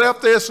ask myself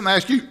this and I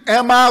ask you,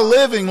 am I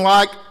living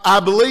like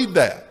I believe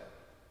that?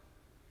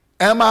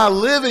 Am I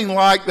living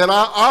like that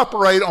I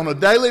operate on a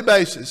daily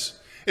basis?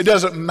 It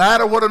doesn't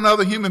matter what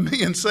another human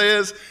being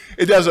says.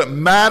 It doesn't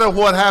matter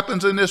what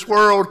happens in this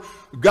world.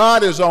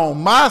 God is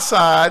on my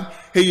side.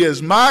 He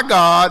is my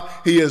God.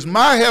 He is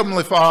my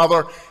Heavenly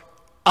Father.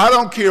 I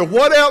don't care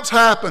what else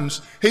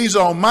happens. He's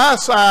on my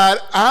side.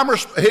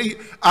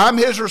 I'm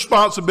his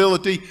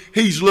responsibility.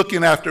 He's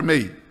looking after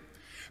me.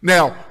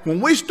 Now,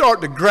 when we start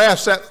to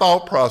grasp that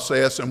thought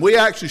process and we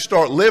actually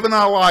start living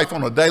our life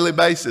on a daily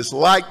basis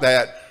like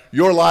that,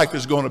 your life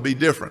is going to be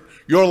different.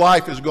 Your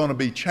life is going to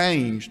be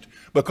changed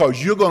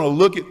because you're going to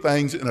look at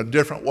things in a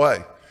different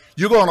way.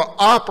 You're going to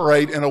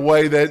operate in a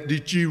way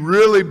that you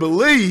really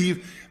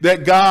believe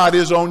that God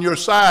is on your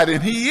side,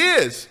 and he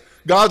is.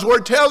 God's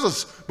word tells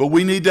us, but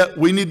we need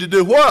to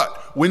do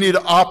what? We need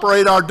to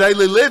operate our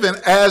daily living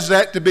as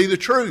that to be the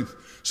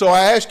truth. So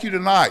I ask you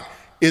tonight,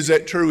 is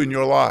that true in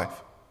your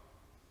life?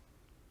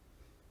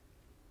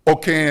 Or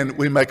can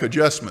we make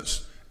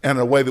adjustments in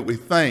a way that we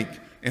think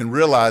in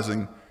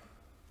realizing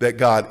that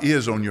God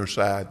is on your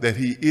side, that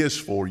he is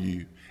for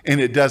you? And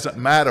it doesn't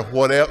matter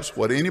what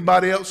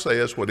anybody else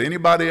says, what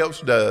anybody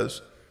else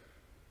does,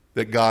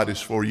 that God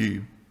is for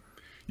you.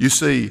 You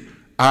see,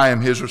 I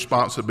am his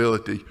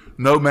responsibility.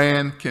 No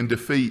man can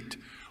defeat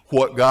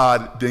what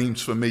God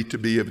deems for me to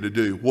be able to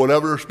do.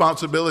 Whatever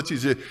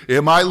responsibilities,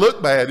 it might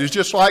look bad. It's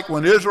just like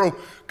when Israel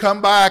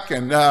come back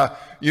and,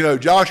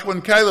 Joshua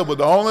and Caleb were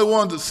the only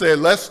ones that said,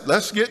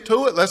 let's get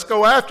to it. Let's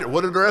go after it.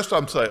 What did the rest of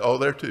them say? Oh,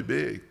 they're too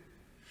big.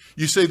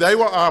 You see, they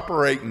were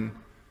operating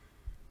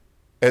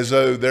as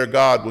though their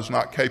God was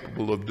not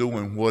capable of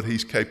doing what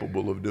he's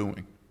capable of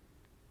doing.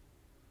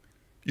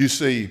 You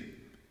see,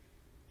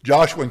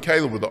 Joshua and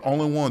Caleb were the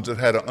only ones that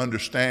had an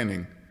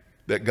understanding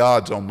that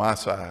God's on my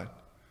side.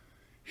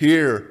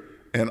 Here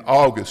in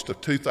August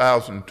of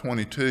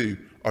 2022,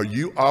 are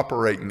you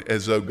operating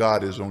as though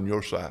God is on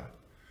your side?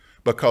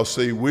 Because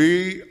see,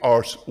 we're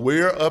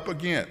up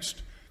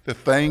against the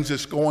things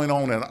that's going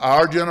on in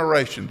our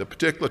generation, the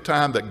particular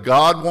time that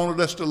God wanted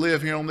us to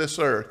live here on this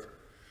earth.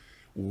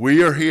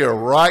 We are here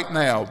right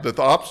now. The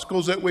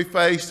obstacles that we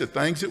face, the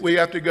things that we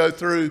have to go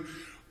through,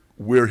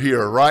 we're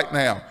here right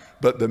now.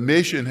 But the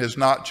mission has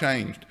not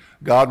changed.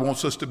 God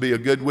wants us to be a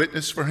good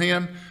witness for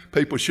him.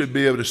 People should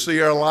be able to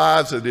see our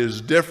lives that it is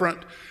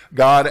different.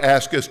 God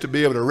asks us to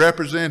be able to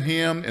represent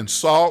him in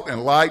salt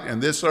and light in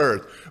this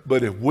earth.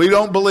 But if we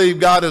don't believe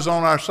God is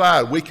on our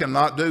side, we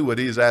cannot do what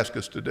he has asked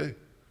us to do.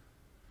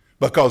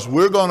 Because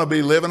we're going to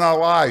be living our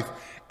life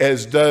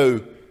as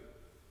though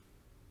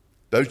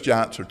those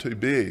giants are too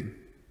big.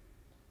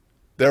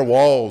 Their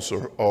walls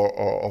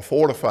are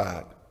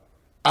fortified.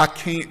 I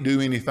can't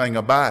do anything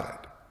about it.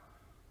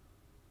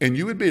 And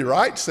you would be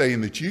right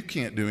saying that you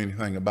can't do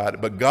anything about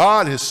it. But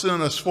God has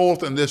sent us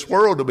forth in this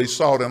world to be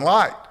salt and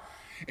light.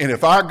 And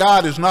if our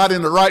God is not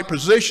in the right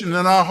position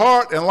in our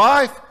heart and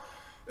life,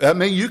 I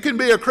mean, you can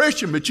be a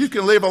Christian, but you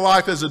can live a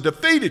life as a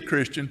defeated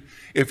Christian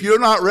if you're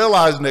not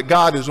realizing that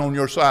God is on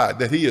your side,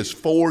 that he is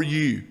for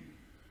you.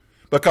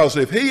 Because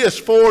if he is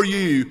for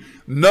you,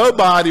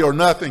 nobody or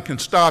nothing can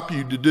stop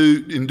you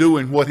in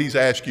doing what he's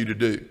asked you to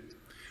do.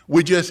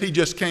 He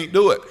just can't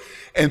do it.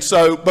 And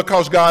so,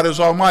 because God is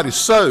almighty.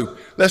 So,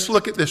 let's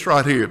look at this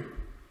right here.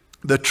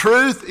 The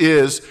truth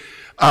is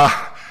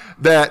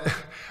that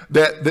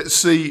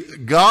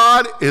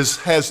God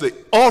has the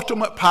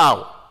ultimate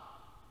power.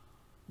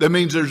 That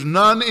means there's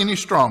none any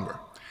stronger.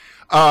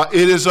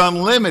 It is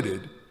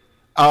unlimited.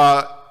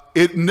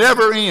 It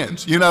never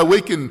ends. You know,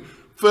 we can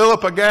fill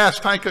up a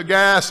tank of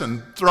gas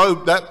and throw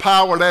that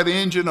power, that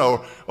engine,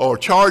 or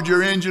charge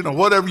your engine, or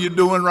whatever you're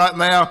doing right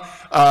now.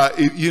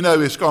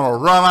 It's going to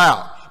run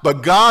out.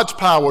 But God's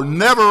power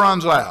never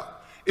runs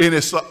out. And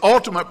it's the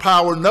ultimate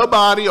power.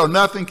 Nobody or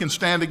nothing can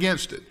stand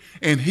against it.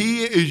 And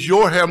he is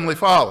your heavenly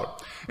Father.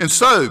 And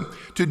so,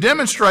 to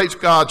demonstrate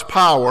God's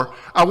power,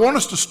 I want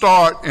us to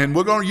start, and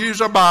we're going to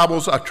use our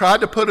Bibles. I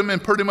tried to put them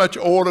in pretty much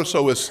order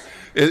so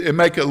it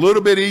make it a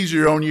little bit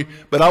easier on you.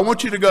 But I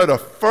want you to go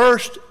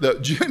to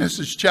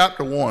Genesis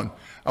chapter 1.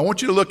 I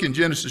want you to look in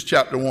Genesis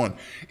chapter 1.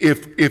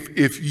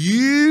 If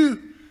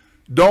you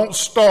don't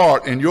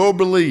start in your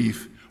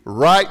belief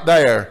right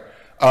there,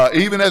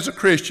 even as a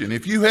Christian,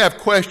 if you have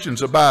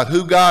questions about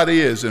who God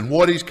is and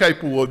what he's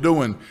capable of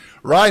doing,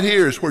 right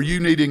here is where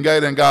you need to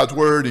engage in God's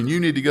word, and you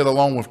need to get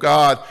along with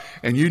God,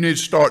 and you need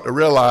to start to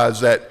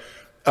realize that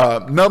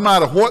no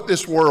matter what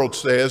this world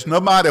says, no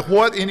matter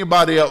what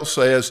anybody else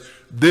says,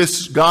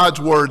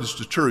 God's word is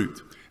the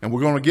truth. And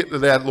we're going to get to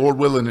that, Lord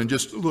willing, in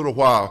just a little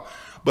while.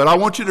 But I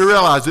want you to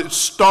realize it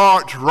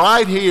starts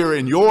right here,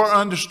 in your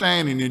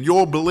understanding and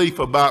your belief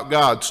about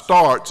God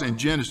starts in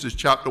Genesis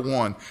chapter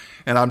 1.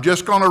 And I'm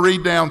just going to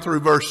read down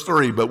through verse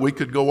 3, but we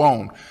could go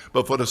on.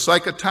 But for the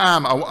sake of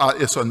time,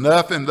 it's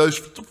enough in those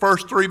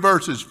first 3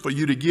 verses for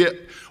you to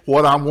get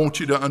what I want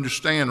you to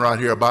understand right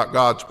here about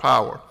God's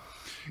power.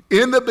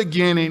 In the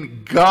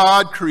beginning,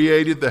 God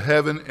created the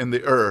heaven and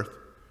the earth.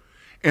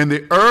 And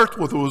the earth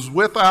was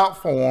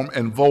without form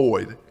and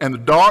void, and the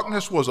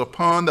darkness was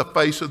upon the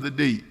face of the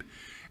deep.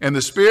 And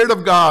the Spirit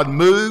of God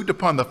moved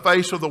upon the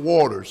face of the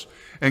waters.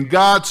 And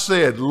God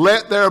said,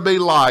 "Let there be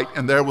light,"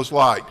 and there was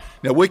light.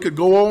 Now, we could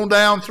go on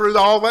down through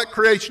all that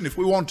creation if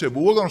we want to,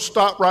 but we're going to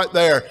stop right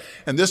there.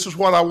 And this is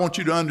what I want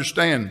you to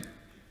understand.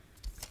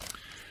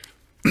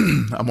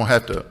 I'm going to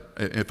have to,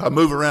 if I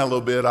move around a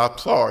little bit, I'm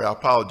sorry, I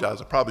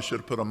apologize. I probably should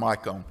have put a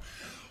mic on.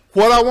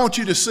 What I want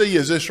you to see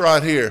is this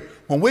right here.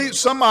 When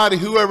somebody,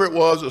 whoever it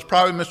was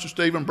probably Mr.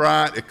 Stephen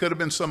Bryant, it could have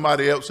been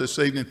somebody else this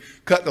evening,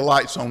 cut the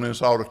lights on in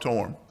this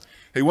auditorium.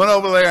 He went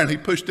over there and he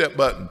pushed that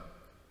button.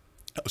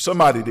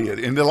 Somebody did,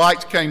 and the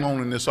lights came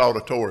on in this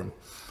auditorium.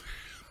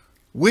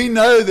 We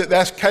know that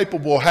that's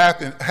capable of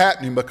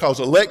happening because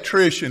an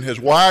electrician has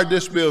wired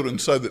this building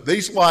so that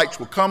these lights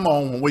will come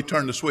on when we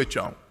turn the switch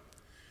on.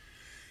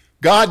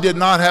 God did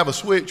not have a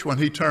switch when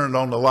he turned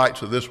on the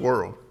lights of this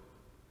world.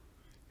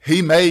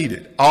 He made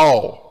it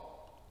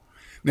all.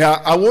 Now,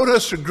 I want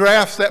us to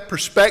grasp that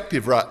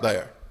perspective right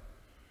there.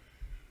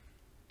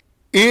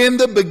 In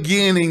the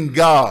beginning,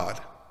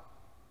 God.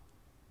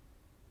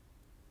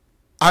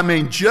 I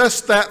mean,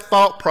 just that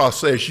thought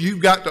process,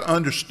 you've got to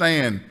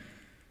understand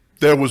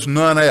there was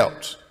none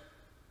else.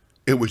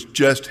 It was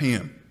just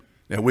him.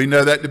 Now, we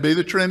know that to be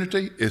the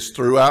Trinity. It's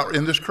throughout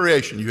in this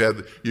creation.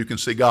 You can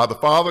see God the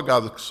Father,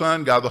 God the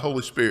Son, God the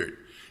Holy Spirit.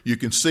 You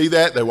can see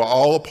that. They were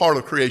all a part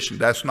of creation.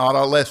 That's not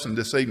our lesson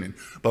this evening.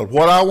 But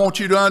what I want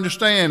you to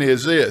understand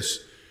is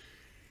this.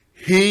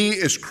 He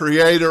is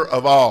creator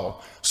of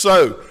all.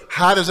 So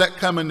how does that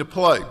come into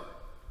play?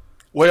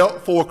 Well,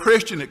 for a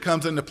Christian, it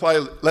comes into play.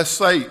 Let's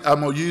say,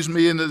 I'm going to use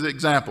me as an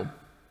example.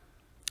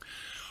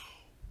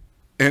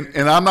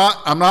 And I'm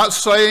not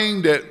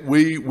saying that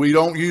we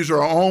don't use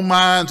our own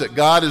minds that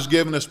God has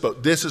given us,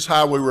 but this is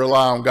how we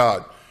rely on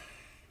God.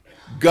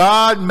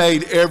 God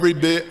made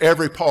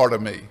every part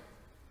of me.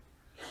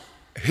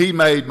 He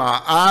made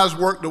my eyes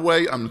work the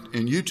way,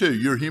 and you too,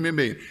 you're a human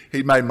being.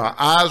 He made my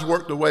eyes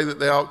work the way that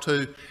they ought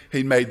to.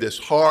 He made this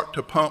heart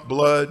to pump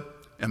blood,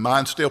 and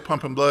mine's still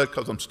pumping blood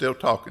because I'm still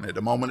talking. At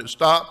the moment it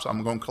stops,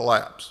 I'm going to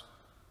collapse.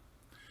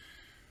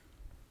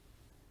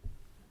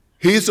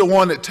 He's the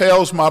one that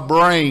tells my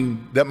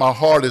brain that my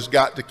heart has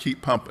got to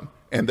keep pumping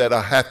and that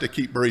I have to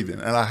keep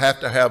breathing and I have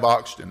to have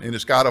oxygen and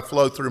it's got to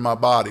flow through my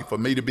body. For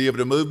me to be able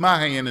to move my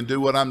hand and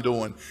do what I'm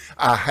doing,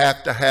 I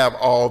have to have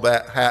all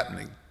that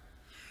happening.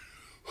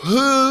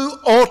 Who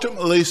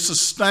ultimately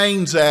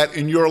sustains that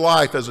in your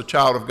life as a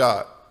child of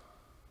God?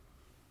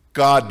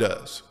 God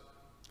does.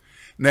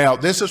 Now,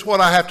 this is what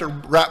I have to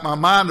wrap my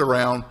mind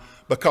around,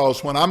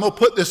 because when I'm going to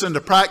put this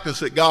into practice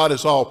that God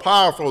is all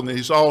powerful and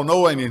he's all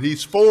knowing and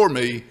he's for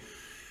me,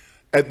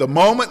 at the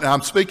moment, and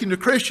I'm speaking to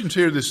Christians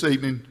here this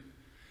evening,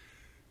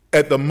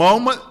 at the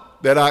moment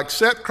that I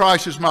accept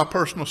Christ as my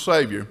personal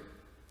Savior,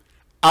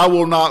 I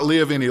will not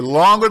live any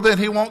longer than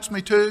he wants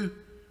me to,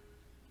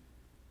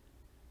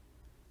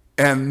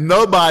 and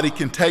nobody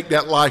can take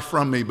that life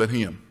from me but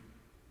him.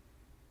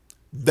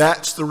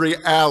 That's the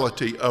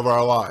reality of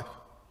our life.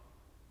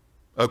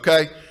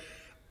 Okay?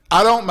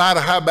 I don't matter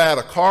how bad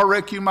a car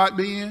wreck you might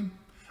be in.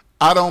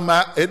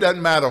 It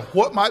doesn't matter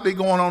what might be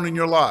going on in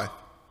your life.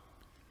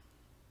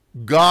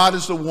 God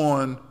is the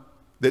one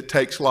that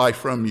takes life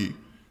from you,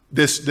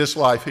 this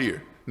life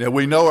here. Now,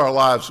 we know our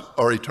lives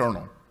are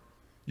eternal.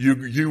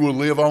 You will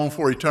live on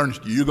for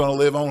eternity. You're going to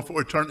live on for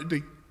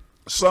eternity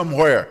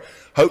somewhere.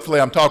 Hopefully,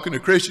 I'm talking to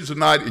Christians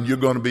tonight, and you're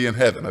going to be in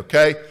heaven,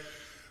 okay?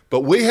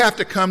 But we have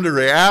to come to the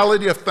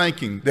reality of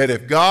thinking that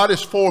if God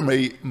is for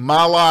me,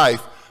 my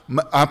life,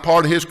 I'm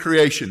part of his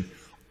creation.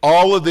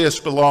 All of this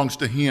belongs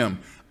to him.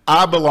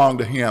 I belong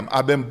to him.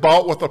 I've been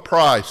bought with a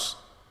price.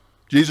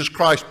 Jesus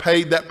Christ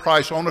paid that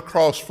price on the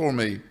cross for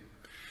me.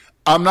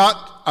 I'm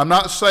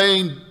not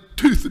saying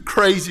do the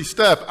crazy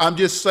stuff. I'm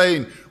just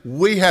saying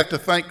we have to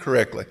think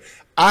correctly.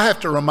 I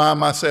have to remind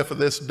myself of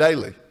this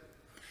daily.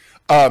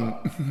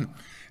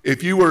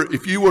 If you were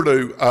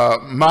to,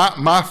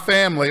 my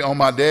family on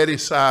my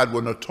daddy's side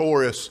were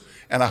notorious,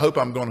 and I hope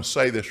I'm going to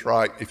say this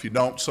right. If you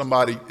don't,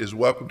 somebody is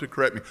welcome to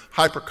correct me.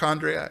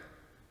 Hypochondriac.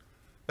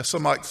 That's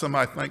somebody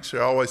thinks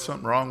there's always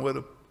something wrong with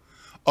them.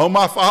 On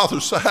my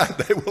father's side,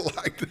 they were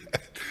like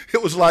that.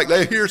 It was like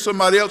they hear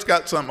somebody else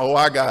got something. Oh,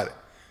 I got it.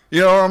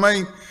 You know what I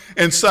mean?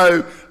 And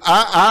so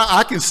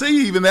I can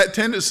see even that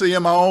tendency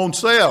in my own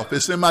self.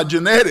 It's in my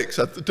genetics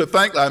to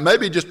think like,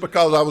 maybe just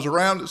because I was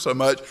around it so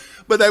much,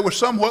 but they were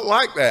somewhat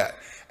like that.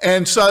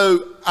 And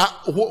so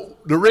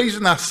the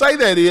reason I say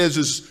that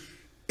is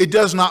it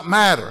does not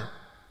matter.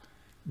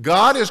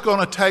 God is going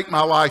to take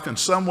my life in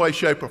some way,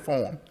 shape, or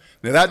form.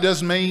 Now, that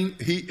doesn't mean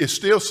he is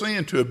still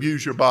sin to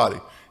abuse your body.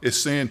 It's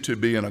sin to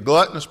being a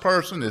gluttonous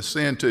person. It's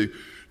sin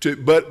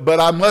but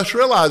I must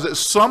realize at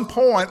some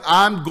point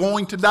I'm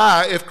going to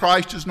die if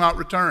Christ does not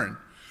return.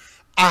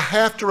 I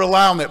have to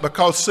rely on that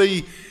because,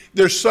 see,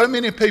 there's so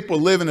many people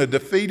living a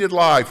defeated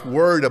life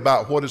worried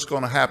about what is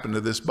going to happen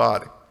to this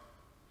body.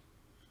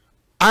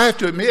 I have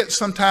to admit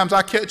sometimes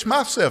I catch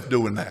myself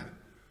doing that.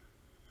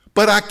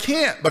 But I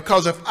can't,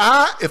 because if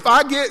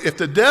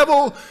the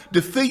devil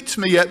defeats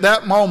me at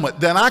that moment,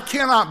 then I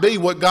cannot be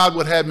what God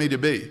would have me to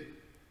be.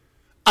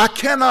 I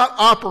cannot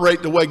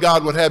operate the way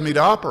God would have me to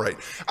operate.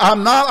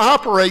 I'm not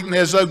operating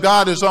as though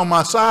God is on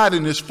my side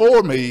and is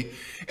for me,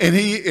 and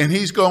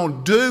he's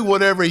going to do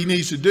whatever he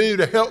needs to do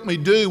to help me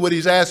do what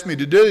he's asked me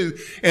to do.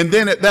 And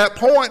then at that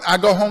point, I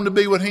go home to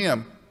be with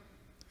him.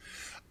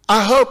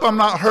 I hope I'm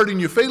not hurting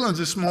your feelings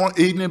this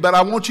evening, but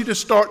I want you to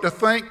start to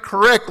think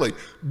correctly,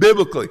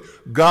 biblically.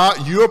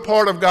 God, you're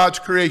part of God's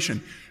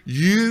creation.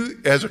 You,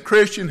 as a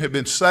Christian, have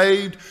been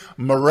saved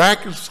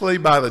miraculously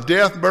by the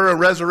death, burial,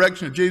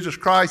 resurrection of Jesus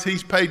Christ.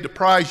 He's paid the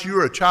price.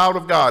 You're a child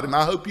of God. And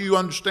I hope you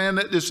understand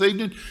that this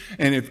evening.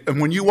 And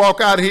when you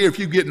walk out of here, if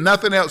you get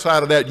nothing else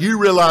out of that,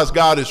 you realize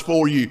God is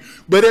for you.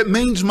 But it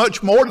means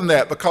much more than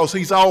that, because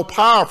he's all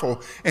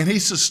powerful and he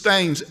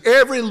sustains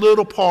every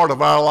little part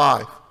of our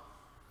life.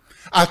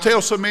 I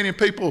tell so many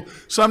people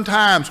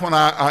sometimes when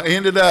I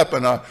ended up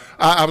and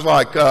I was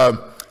like,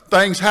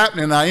 things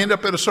happening, and I end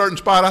up at a certain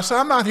spot. I said,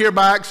 I'm not here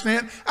by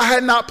accident. I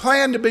had not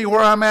planned to be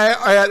where I'm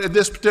at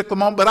this particular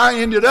moment, but I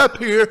ended up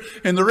here,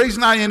 and the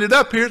reason I ended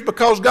up here is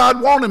because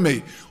God wanted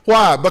me.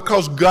 Why?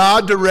 Because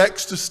God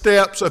directs the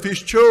steps of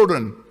his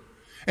children,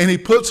 and he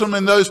puts them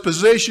in those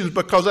positions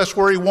because that's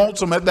where he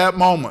wants them at that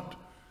moment.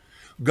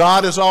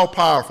 God is all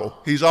powerful.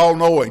 He's all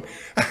knowing.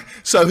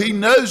 So he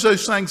knows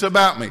those things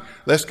about me.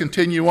 Let's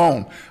continue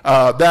on.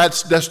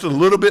 That's a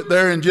little bit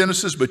there in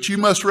Genesis, but you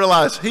must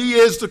realize he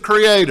is the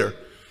creator.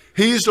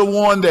 He's the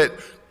one that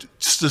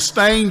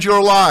sustains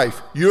your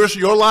life.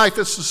 Your life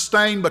is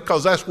sustained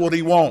because that's what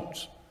he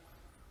wants.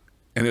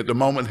 And at the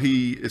moment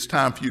it's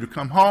time for you to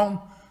come home,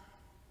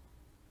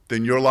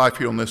 then your life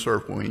here on this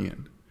earth will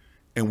end.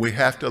 And we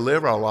have to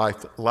live our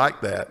life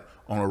like that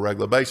on a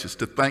regular basis,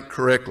 to think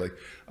correctly.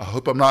 I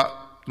hope I'm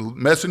not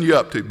messing you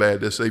up too bad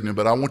this evening,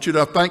 but I want you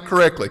to think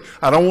correctly.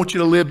 I don't want you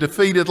to live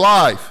defeated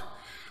life.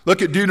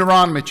 Look at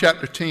Deuteronomy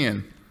chapter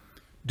 10.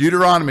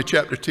 Deuteronomy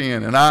chapter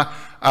 10. And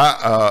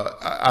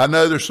I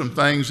know there's some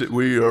things that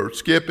we are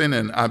skipping,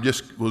 and I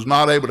just was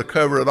not able to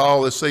cover it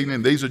all this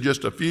evening. These are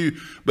just a few,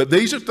 but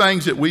these are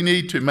things that we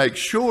need to make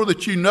sure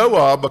that you know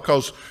of,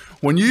 because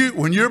when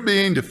you're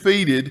being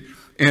defeated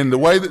in the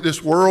way that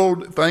this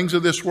world, things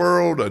of this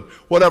world, and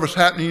whatever's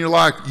happening in your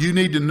life, you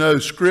need to know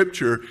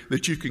Scripture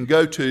that you can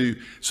go to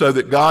so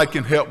that God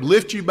can help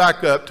lift you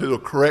back up to the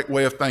correct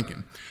way of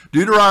thinking.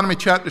 Deuteronomy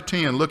chapter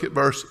 10, look at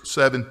verse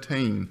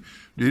 17.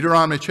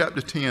 Deuteronomy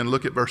chapter 10,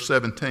 look at verse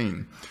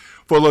 17.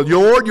 For the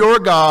Lord your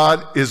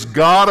God is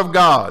God of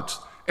gods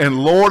and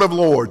Lord of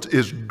lords,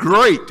 is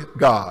great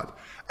God,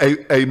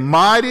 a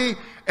mighty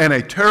and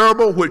a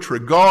terrible, which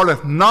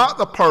regardeth not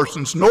the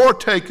persons, nor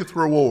taketh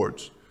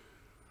rewards.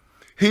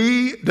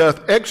 He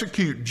doth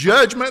execute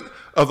judgment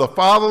of the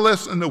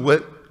fatherless and the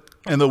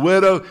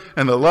widow,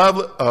 and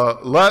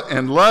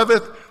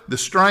loveth the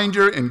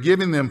stranger, in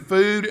giving them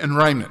food and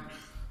raiment.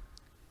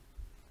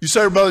 You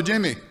say, Brother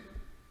Jimmy,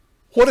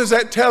 what is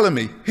that telling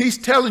me? He's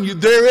telling you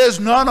there is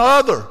none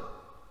other.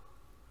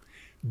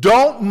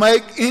 Don't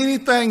make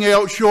anything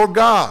else your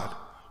God.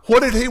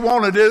 What did he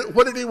want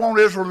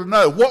Israel to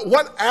know?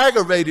 What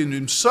aggravated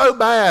him so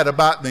bad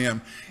about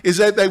them is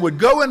that they would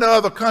go into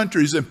other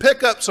countries and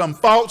pick up some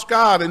false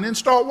god and then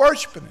start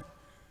worshiping it.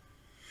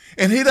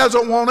 And he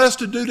doesn't want us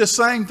to do the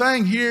same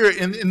thing here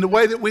in the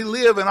way that we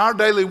live in our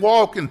daily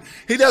walk. And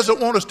he doesn't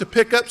want us to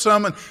pick up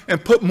some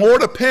and put more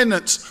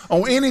dependence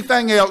on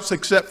anything else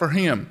except for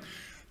him.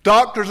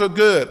 Doctors are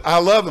good. I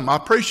love them. I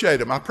appreciate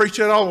them. I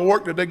appreciate all the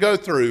work that they go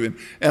through.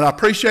 And I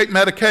appreciate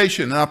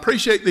medication. And I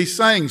appreciate these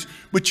things.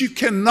 But you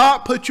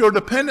cannot put your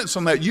dependence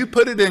on that. You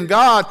put it in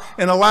God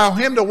and allow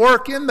him to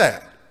work in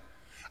that.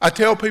 I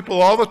tell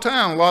people all the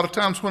time, a lot of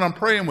times when I'm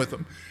praying with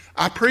them,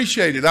 I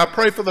appreciate it. I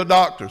pray for the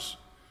doctors.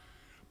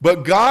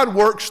 But God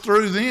works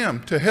through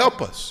them to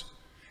help us.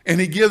 And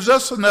he gives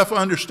us enough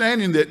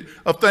understanding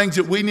of things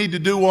that we need to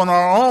do on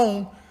our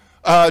own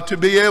to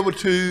be able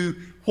to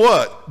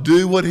what?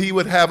 Do what he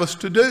would have us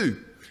to do.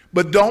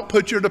 But don't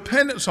put your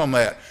dependence on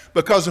that.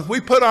 Because if we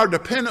put our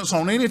dependence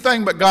on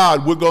anything but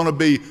God, we're going to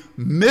be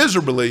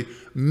miserably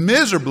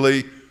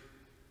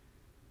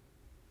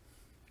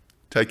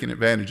taken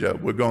advantage of.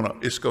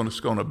 It's going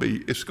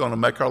to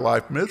make our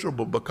life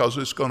miserable, because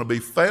it's going to be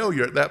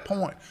failure at that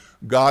point.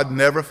 God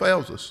never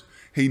fails us.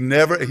 He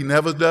never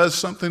does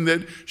something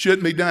that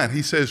shouldn't be done.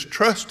 He says,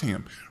 trust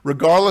him.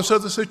 Regardless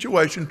of the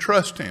situation,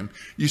 trust him.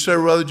 You say,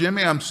 Brother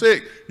Jimmy, I'm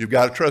sick. You've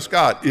got to trust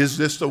God. Is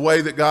this the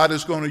way that God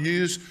is going to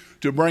use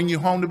to bring you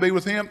home to be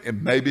with him? It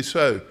may be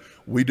so.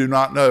 We do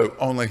not know.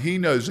 Only he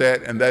knows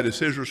that, and that is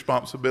his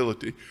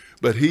responsibility.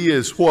 But he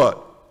is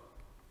what?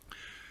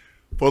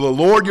 For the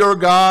Lord your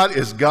God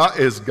is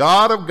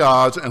God of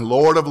gods and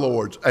Lord of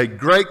lords, a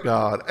great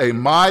God, a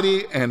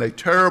mighty and a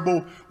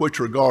terrible, which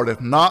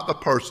regardeth not the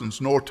persons,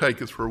 nor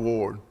taketh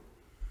reward.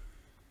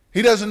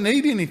 He doesn't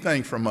need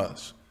anything from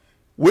us.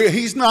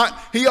 He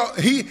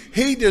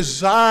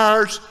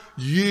desires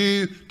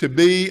you to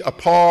be a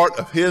part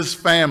of his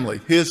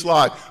family, his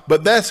life.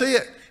 But that's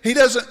it. He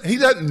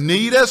doesn't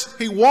need us.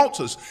 He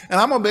wants us.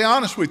 And I'm going to be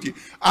honest with you.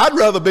 I'd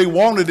rather be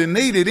wanted and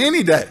needed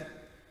any day.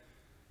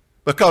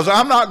 Because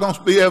I'm not going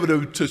to be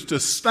able to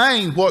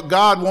sustain what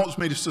God wants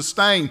me to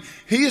sustain.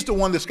 He's the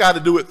one that's got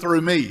to do it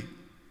through me.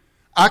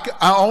 I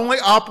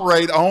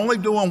only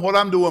doing what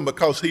I'm doing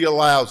because he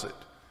allows it.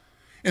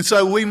 And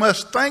so we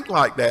must think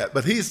like that.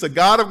 But he's the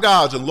God of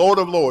gods and Lord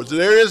of lords.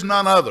 There is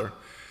none other.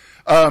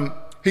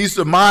 He's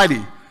the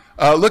mighty.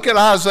 Look at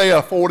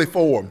Isaiah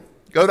 44.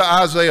 Go to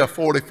Isaiah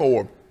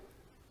 44.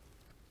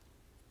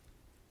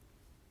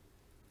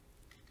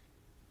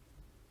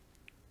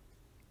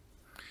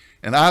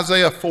 In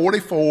Isaiah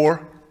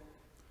 44,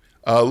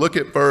 look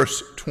at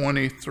verse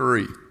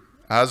 23.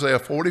 Isaiah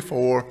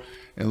 44,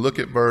 and look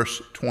at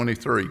verse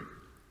 23.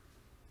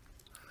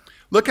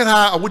 Look at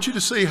I want you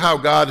to see how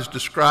God is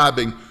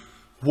describing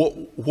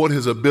what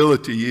his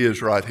ability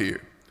is right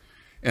here.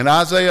 In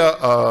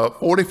Isaiah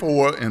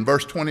 44, in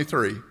verse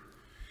 23,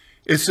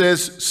 it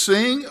says,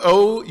 "Sing,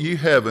 O ye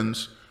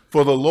heavens,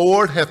 for the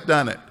Lord hath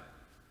done it."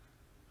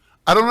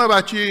 I don't know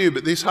about you,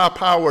 but these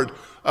high-powered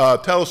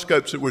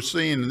telescopes that we're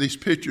seeing and these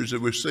pictures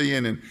that we're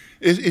seeing, and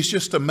it's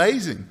just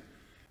amazing.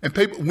 And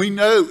people, we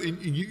know,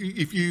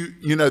 if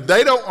you know,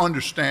 they don't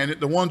understand it.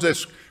 The ones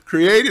that's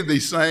created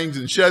these things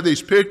and show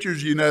these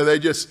pictures, you know,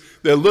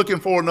 they're looking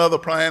for another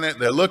planet.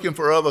 They're looking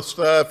for other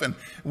stuff. And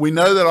we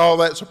know that all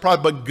that's a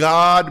problem, but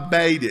God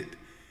made it.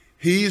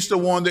 He's the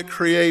one that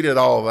created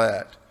all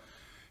that.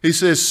 He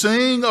says,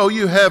 sing, O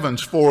you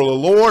heavens, for the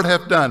Lord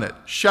hath done it.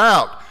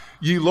 Shout,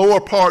 ye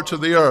lower parts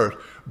of the earth.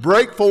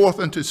 Break forth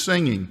into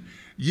singing,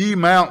 ye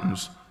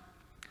mountains.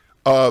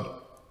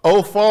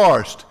 O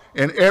forest,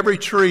 and every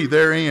tree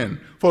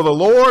therein. For the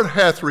Lord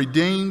hath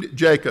redeemed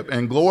Jacob,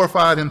 and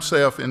glorified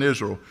himself in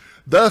Israel.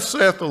 Thus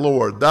saith the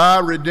Lord, thy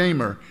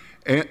Redeemer,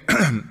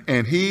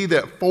 and he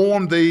that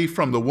formed thee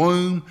from the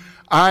womb.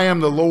 I am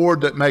the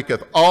Lord that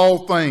maketh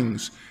all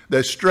things,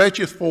 that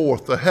stretcheth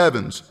forth the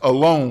heavens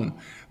alone,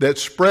 that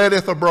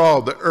spreadeth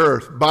abroad the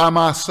earth by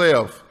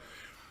myself.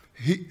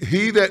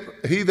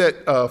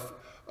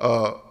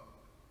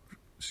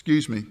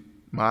 Excuse me,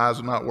 my eyes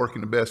are not working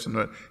the best.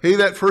 He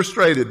that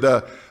frustrated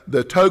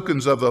the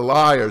tokens of the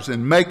liars,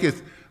 and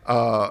maketh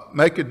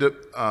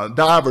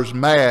divers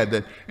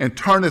mad, and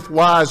turneth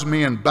wise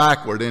men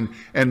backward,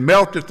 and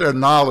melteth their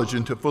knowledge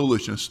into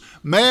foolishness.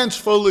 Man's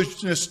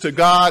foolishness to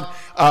God,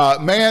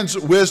 man's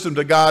wisdom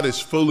to God is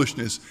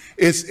foolishness.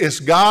 It's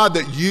God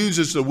that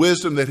uses the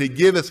wisdom that he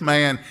giveth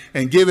man,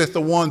 and giveth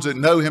the ones that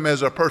know him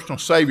as a personal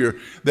Savior,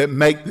 that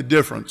make the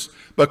difference.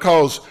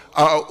 Because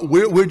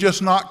we're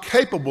just not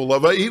capable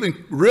of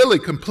even really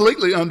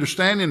completely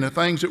understanding the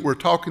things that we're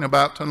talking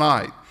about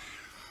tonight.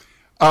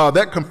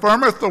 That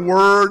confirmeth the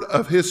word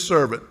of his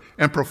servant,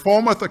 and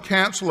performeth the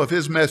counsel of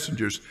his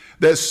messengers,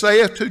 that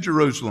saith to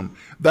Jerusalem,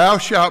 thou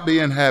shalt be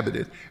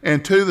inhabited,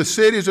 and to the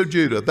cities of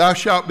Judah, thou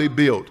shalt be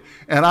built.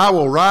 And I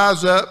will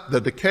rise up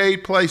the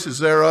decayed places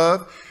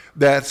thereof,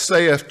 that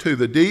saith to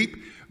the deep,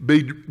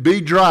 be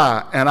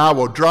dry, and I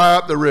will dry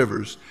up the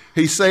rivers.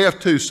 He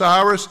saith to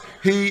Cyrus,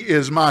 he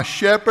is my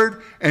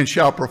shepherd, and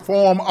shall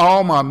perform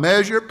all my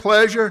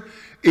pleasure,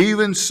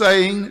 even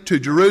saying to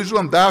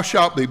Jerusalem, thou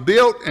shalt be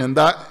built, and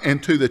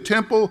to the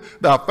temple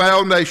thy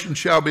foundation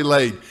shall be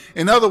laid.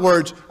 In other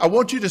words, I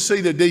want you to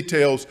see the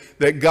details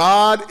that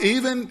God,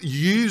 even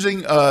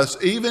using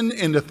us, even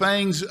in the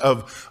things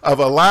of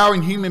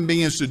allowing human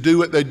beings to do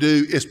what they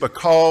do, is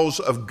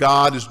because of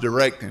God is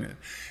directing it.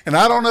 And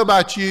I don't know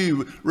about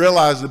you,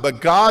 realize it,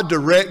 but God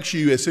directs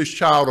you as his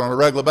child on a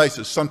regular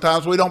basis.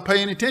 Sometimes we don't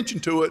pay any attention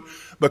to it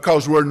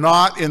because we're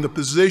not in the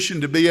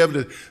position to be able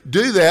to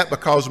do that,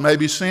 because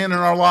maybe sin in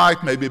our life,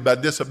 maybe by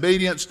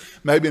disobedience,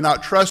 maybe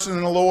not trusting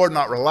in the Lord,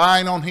 not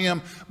relying on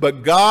him.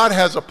 But God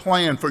has a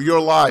plan for your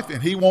life,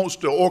 and he wants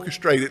to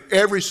orchestrate it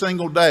every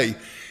single day.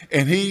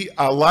 And he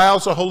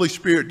allows the Holy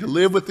Spirit to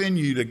live within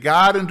you, to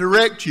guide and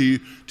direct you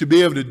to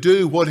be able to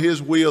do what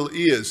his will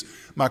is.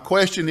 My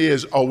question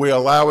is, are we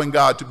allowing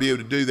God to be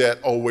able to do that,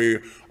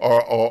 or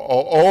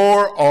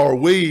are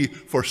we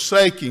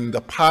forsaking the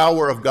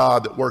power of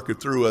God that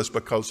worketh through us,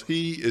 because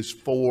he is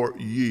for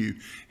you?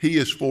 He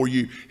is for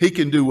you. He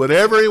can do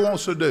whatever he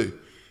wants to do.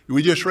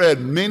 We just read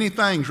many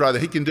things right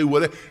there. He can do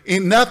whatever.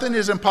 And nothing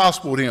is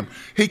impossible to him.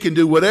 He can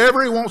do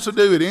whatever he wants to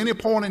do at any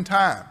point in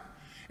time.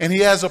 And he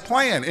has a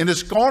plan, and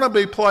it's going to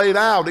be played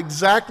out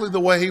exactly the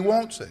way he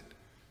wants it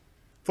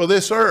for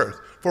this earth,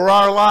 for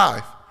our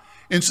life.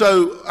 And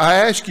so I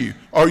ask you,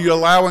 are you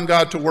allowing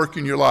God to work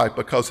in your life?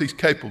 Because he's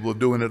capable of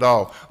doing it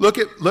all. Look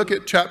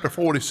at chapter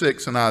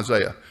 46 in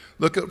Isaiah.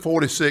 Look at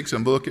 46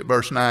 and look at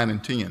verse 9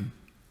 and 10.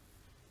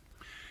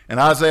 In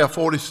Isaiah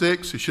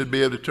 46, you should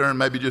be able to turn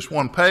maybe just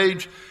one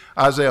page.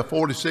 Isaiah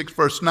 46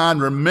 verse 9,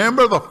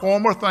 remember the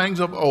former things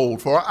of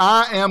old, for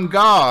I am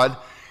God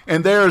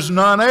and there is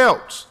none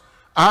else.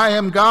 I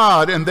am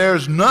God and there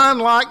is none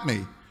like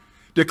me,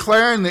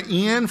 declaring the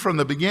end from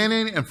the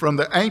beginning and from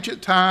the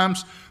ancient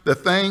times, the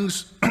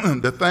things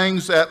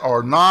that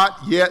are not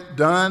yet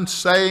done,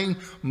 saying,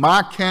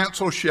 my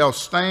counsel shall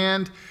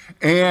stand,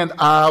 and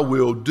I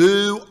will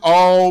do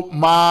all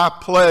my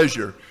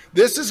pleasure.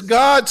 This is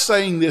God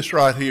saying this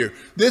right here.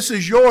 This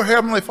is your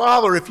Heavenly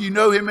Father if you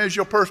know him as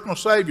your personal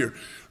Savior.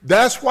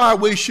 That's why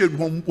we should,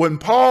 when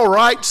Paul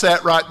writes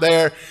that right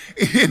there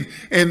in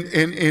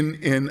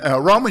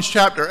Romans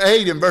chapter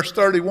 8 and verse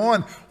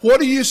 31, what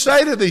do you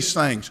say to these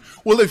things?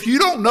 Well, if you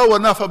don't know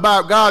enough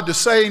about God to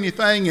say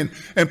anything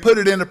and put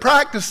it into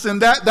practice, then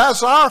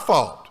that's our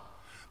fault.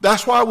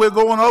 That's why we're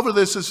going over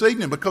this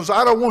evening, because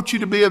I don't want you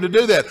to be able to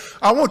do that.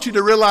 I want you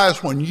to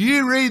realize when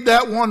you read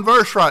that one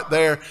verse right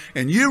there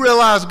and you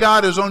realize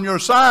God is on your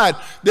side,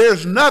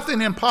 there's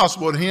nothing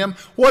impossible to him.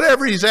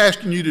 Whatever he's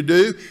asking you to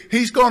do,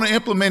 he's going to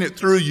implement it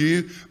through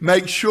you.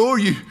 Make sure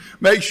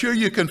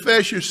you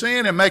confess your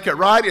sin and make it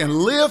right and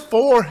live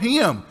for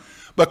him,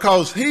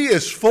 because he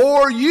is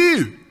for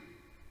you.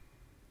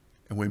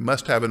 And we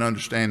must have an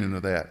understanding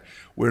of that.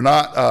 We're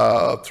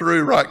not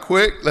through right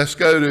quick. Let's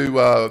go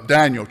to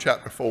Daniel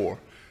chapter 4.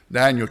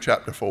 Daniel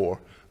chapter 4.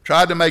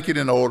 Tried to make it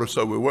in order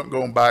so we weren't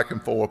going back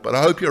and forth, but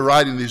I hope you're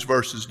writing these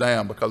verses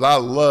down, because I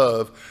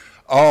love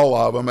all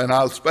of them, and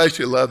I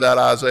especially love that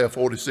Isaiah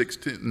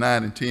 46,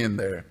 9 and 10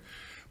 there.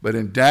 But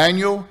in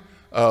Daniel,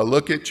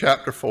 look at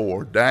chapter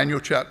 4.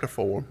 Daniel chapter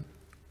 4.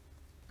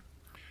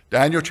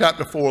 Daniel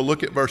chapter 4,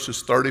 look at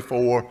verses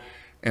 34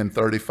 and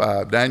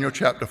 35. Daniel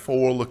chapter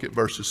 4, look at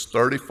verses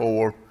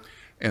 34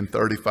 and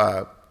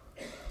 35.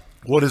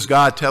 What does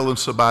God tell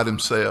us about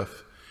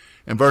himself?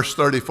 In verse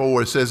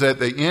 34, it says, "At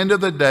the end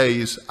of the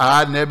days,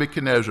 I,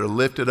 Nebuchadnezzar,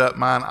 lifted up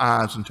mine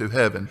eyes into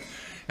heaven,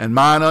 and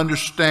mine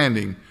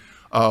understanding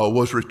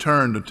was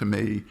returned unto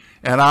me.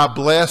 And I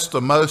blessed the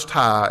Most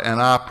High,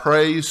 and I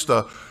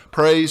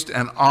praised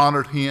and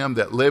honored him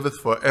that liveth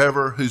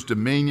forever, whose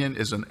dominion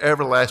is an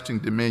everlasting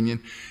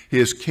dominion.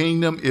 His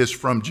kingdom is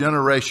from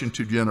generation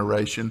to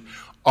generation.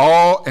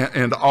 All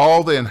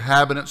the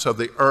inhabitants of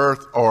the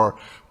earth are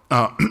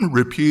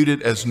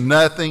reputed as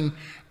nothing,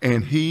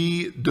 and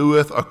he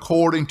doeth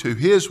according to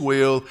his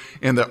will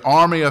in the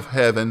army of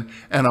heaven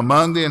and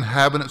among the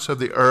inhabitants of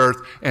the earth,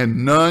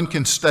 and none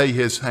can stay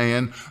his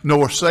hand,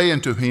 nor say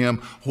unto him,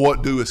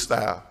 What doest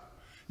thou?"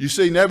 You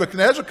see,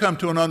 Nebuchadnezzar come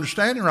to an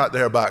understanding right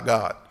there about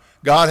God.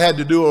 God had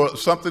to do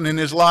something in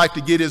his life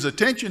to get his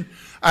attention.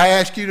 I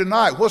ask you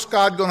tonight, what's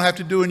God going to have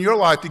to do in your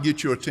life to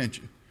get your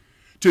attention?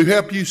 To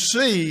help you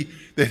see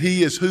that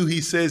he is who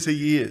he says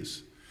he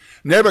is.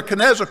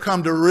 Nebuchadnezzar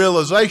come to a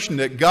realization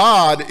that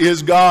God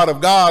is God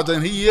of gods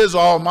and he is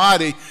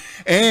almighty,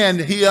 and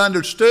he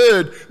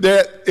understood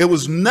that it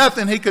was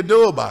nothing he could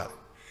do about it.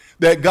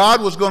 That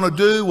God was going to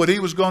do what he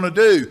was going to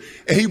do.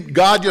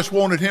 God just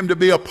wanted him to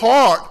be a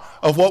part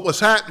of what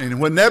was happening.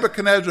 And when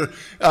Nebuchadnezzar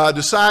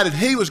decided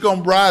he was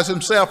going to rise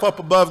himself up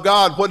above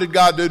God, what did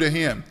God do to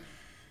him?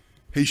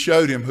 He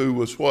showed him who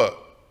was what?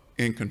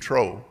 In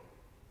control.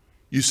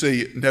 You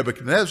see,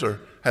 Nebuchadnezzar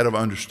had an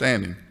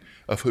understanding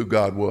of who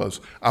God was.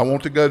 I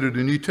want to go to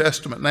the New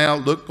Testament now.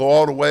 Go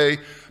all the way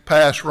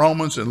past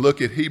Romans and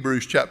look at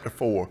Hebrews chapter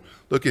 4.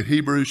 Look at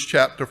Hebrews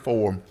chapter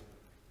 4.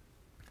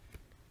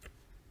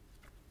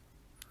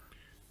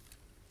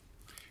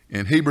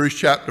 In Hebrews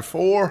chapter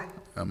 4,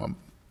 my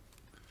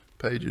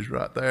page is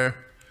right there.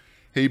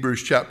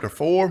 Hebrews chapter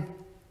 4.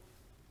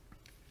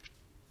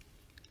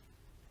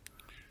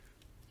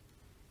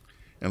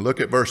 And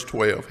look at verse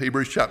 12.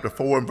 Hebrews chapter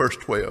 4 and verse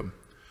 12.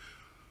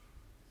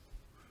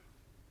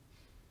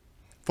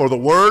 "For the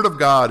word of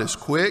God is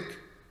quick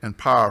and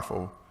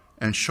powerful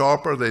and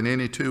sharper than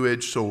any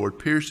two-edged sword,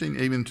 piercing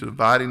even to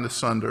dividing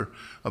asunder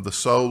of the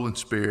soul and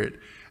spirit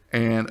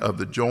and of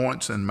the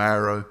joints and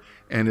marrow,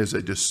 and is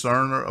a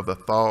discerner of the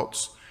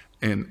thoughts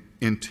and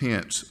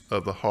intents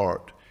of the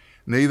heart.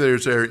 Neither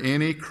is there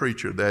any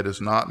creature that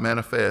is not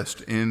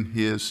manifest in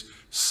his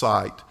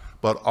sight,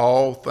 but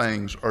all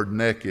things are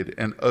naked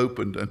and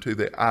opened unto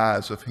the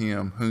eyes of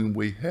him whom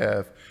we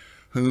have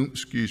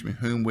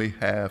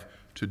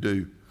to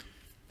do."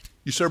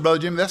 You say, Brother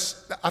Jimmy,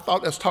 I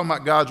thought that's talking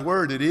about God's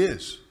word. It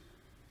is.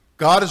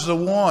 God is the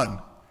one.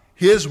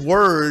 His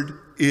word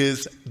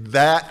is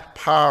that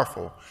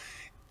powerful.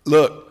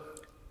 Look,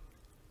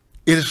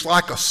 it is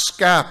like a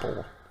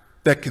scalpel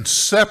that can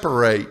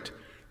separate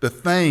the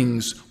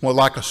things, well,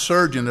 like a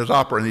surgeon is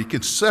operating. He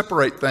can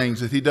separate things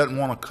that he doesn't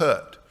want to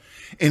cut.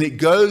 And it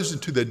goes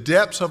into the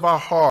depths of our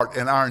heart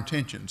and our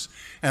intentions.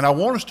 And I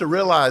want us to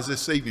realize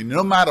this evening,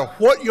 no matter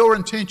what your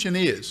intention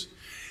is,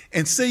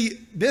 and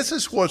see, this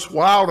is what's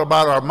wild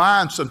about our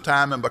minds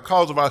sometimes, and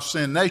because of our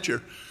sin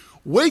nature,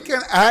 we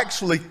can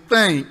actually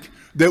think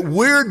that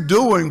we're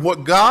doing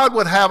what God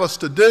would have us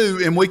to do,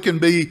 and we can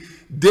be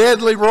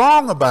deadly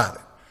wrong about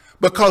it.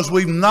 Because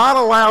we've not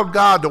allowed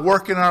God to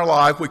work in our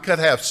life. We could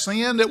have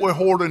sin that we're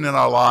hoarding in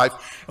our life,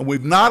 and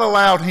we've not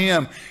allowed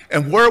him.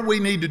 And what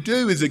we need to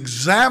do is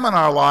examine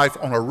our life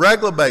on a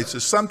regular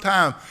basis,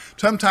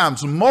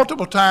 sometimes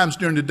multiple times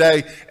during the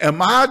day.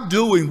 Am I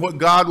doing what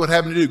God would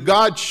have me to do?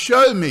 God,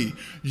 show me.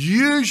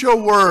 Use your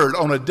word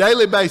on a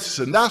daily basis.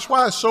 And that's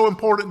why it's so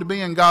important to be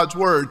in God's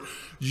word.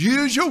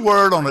 Use your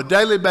word on a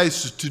daily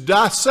basis to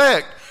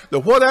dissect that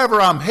whatever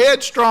I'm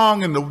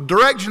headstrong in the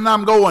direction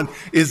I'm going,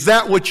 is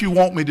that what you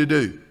want me to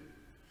do?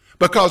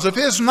 Because if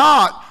it's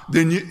not,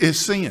 then it's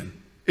sin.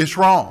 It's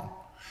wrong.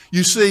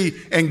 You see,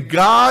 and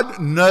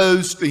God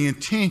knows the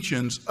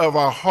intentions of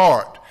our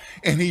heart.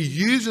 And he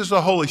uses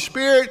the Holy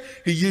Spirit,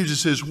 he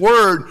uses his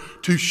word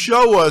to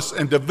show us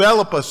and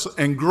develop us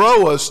and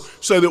grow us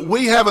so that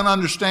we have an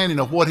understanding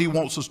of what he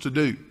wants us to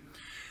do.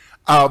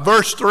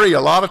 Verse 3, a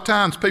lot of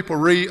times people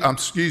read,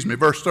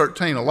 verse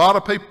 13. A lot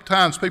of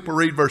times people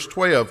read verse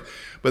 12,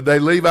 but they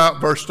leave out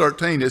verse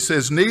 13. It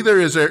says, "Neither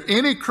is there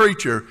any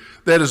creature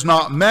that is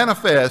not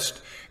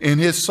manifest in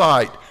his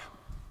sight."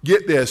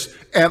 Get this,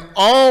 "and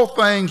all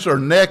things are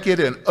naked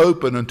and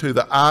open unto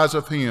the eyes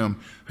of him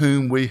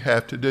whom we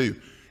have to do."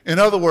 In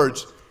other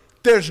words,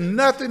 there's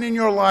nothing in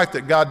your life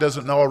that God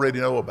doesn't already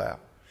know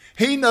about.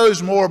 He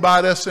knows more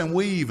about us than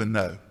we even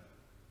know.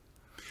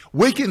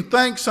 We can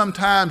think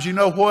sometimes, you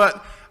know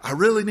what, I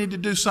really need to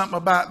do something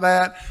about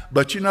that,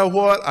 but you know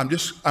what, I'm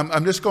just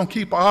going to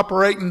keep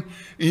operating,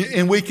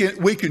 and we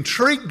can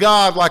treat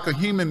God like a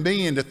human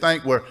being to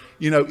think, well,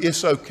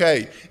 it's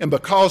okay, and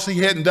because he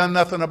hadn't done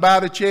nothing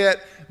about it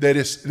yet, that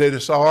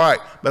it's all right.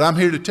 But I'm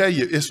here to tell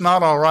you, it's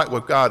not all right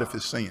with God if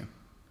it's sin.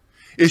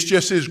 It's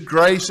just his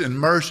grace and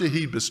mercy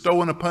he's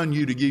bestowing upon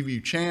you to give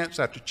you chance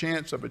after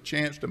chance of a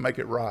chance to make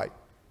it right.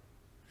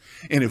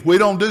 And if we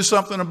don't do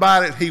something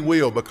about it, he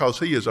will, because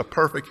he is a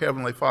perfect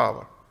heavenly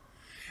Father.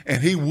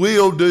 And he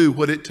will do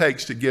what it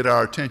takes to get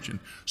our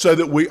attention so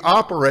that we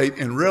operate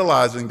in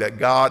realizing that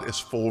God is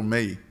for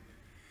me.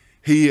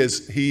 He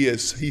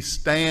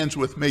stands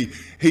with me.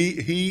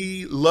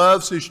 He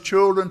loves his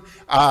children.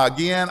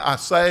 Again, I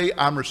say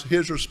I'm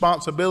his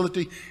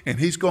responsibility, and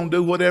he's going to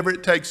do whatever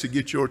it takes to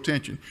get your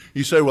attention.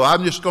 You say, well,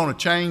 I'm just going to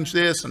change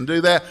this and do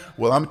that.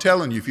 Well, I'm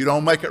telling you, if you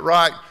don't make it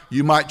right,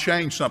 you might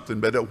change something,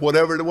 but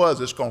whatever it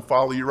was, it's going to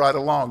follow you right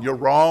along. Your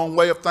wrong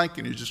way of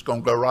thinking is just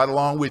going to go right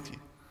along with you.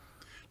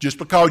 Just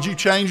because you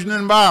change an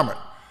environment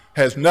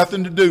has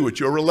nothing to do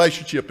with your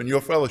relationship and your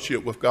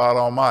fellowship with God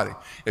Almighty.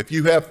 If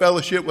you have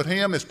fellowship with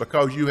him, it's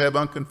because you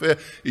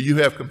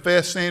have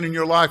confessed sin in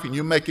your life and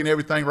you're making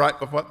everything right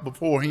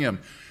before him.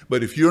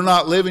 But if you're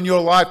not living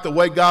your life the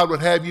way God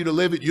would have you to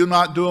live it, you're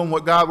not doing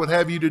what God would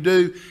have you to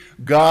do,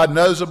 God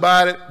knows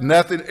about it.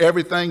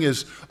 Everything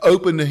is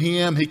open to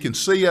him. He can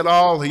see it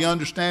all. He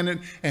understands it.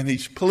 And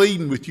he's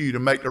pleading with you to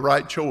make the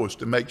right choice,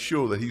 to make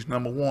sure that he's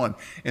number one,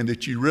 and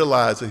that you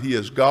realize that he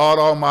is God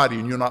Almighty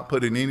and you're not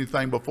putting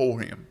anything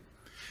before him.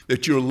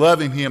 That you're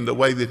loving him the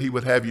way that he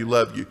would have you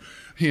love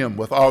him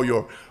with all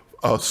your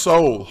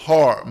soul,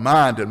 heart,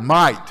 mind, and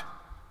might.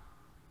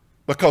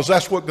 Because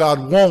that's what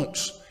God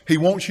wants. He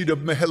wants you to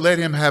let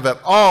him have it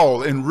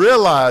all and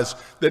realize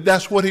that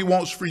that's what he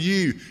wants for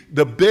you.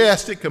 The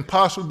best it can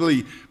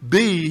possibly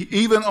be,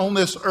 even on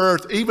this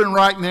earth, even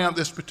right now at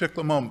this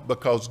particular moment,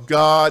 because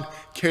God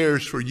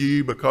cares for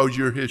you because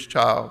you're his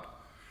child.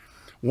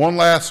 One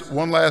last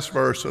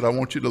verse that I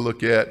want you to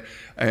look at,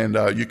 and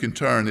you can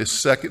turn,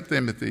 is 2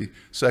 Timothy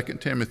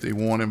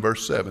 1 and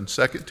verse 7.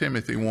 2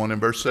 Timothy 1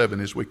 and verse 7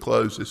 as we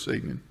close this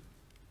evening.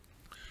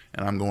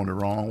 And I'm going the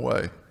wrong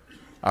way.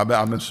 I've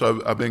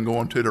been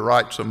going to the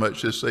right so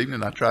much this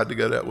evening, I tried to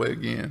go that way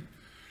again.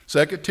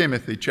 2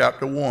 Timothy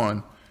chapter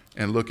 1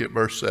 and look at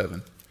verse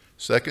 7.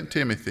 2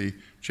 Timothy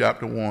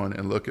chapter 1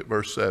 and look at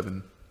verse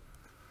 7.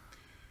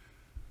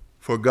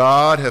 For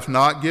God hath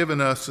not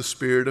given us the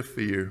spirit of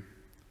fear,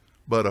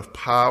 but of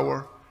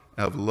power,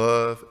 of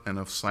love, and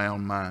of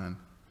sound mind.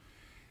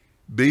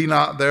 Be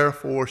not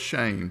therefore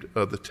ashamed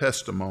of the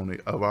testimony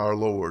of our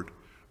Lord,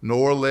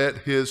 nor let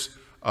his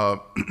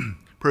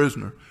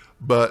prisoner,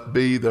 but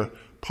be the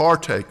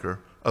partaker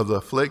of the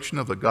affliction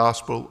of the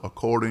gospel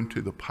according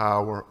to the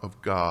power of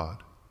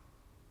God.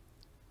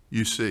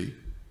 You see,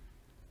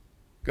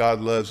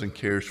 God loves and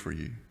cares for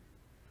you.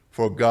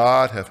 For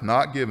God hath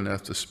not given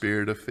us the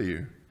spirit of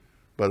fear,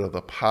 but of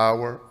the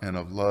power and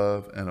of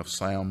love and of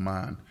sound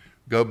mind.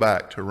 Go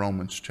back to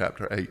Romans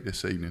chapter 8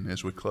 this evening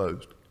as we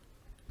close.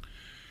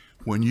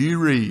 When you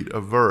read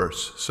a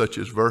verse such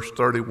as verse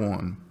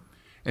 31,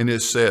 and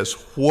it says,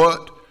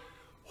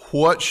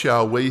 What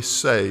shall we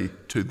say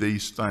to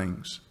these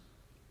things?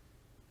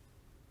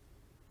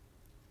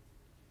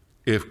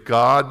 If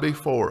God be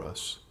for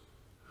us,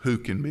 who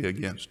can be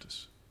against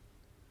us?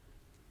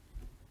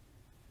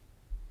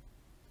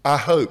 I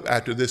hope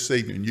after this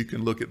evening you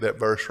can look at that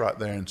verse right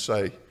there and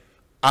say,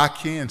 I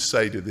can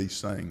say to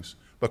these things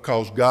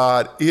because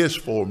God is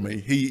for me.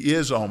 He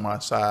is on my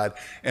side,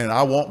 and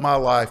I want my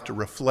life to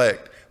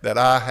reflect that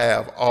I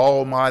have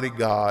Almighty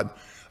God.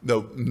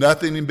 Though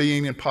nothing in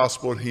being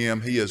impossible to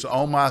him, he is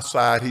on my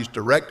side. He's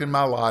directing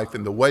my life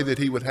in the way that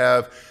he would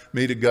have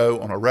me to go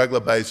on a regular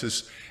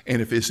basis.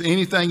 And if it's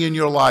anything in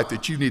your life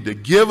that you need to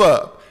give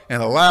up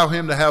and allow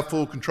him to have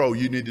full control,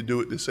 you need to do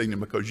it this evening,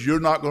 because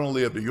you're not going to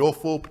live to your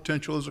full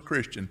potential as a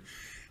Christian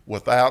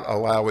without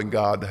allowing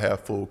God to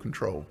have full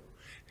control.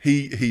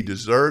 He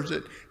deserves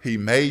it. He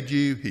made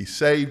you. He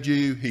saved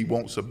you. He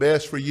wants the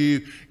best for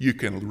you. You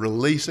can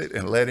release it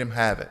and let him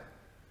have it,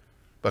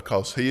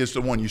 because he is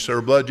the one. You say,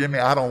 Blood Jimmy,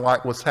 I don't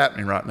like what's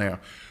happening right now.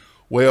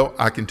 Well,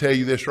 I can tell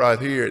you this right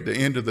here. At the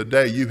end of the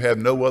day, you have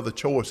no other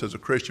choice as a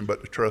Christian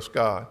but to trust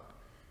God.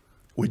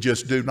 We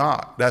just do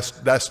not. That's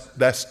just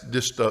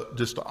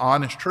the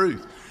honest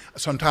truth.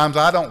 Sometimes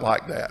I don't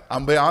like that. I'm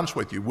going to be honest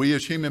with you. We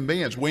as human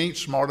beings, we ain't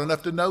smart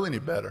enough to know any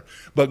better.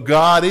 But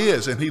God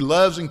is, and he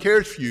loves and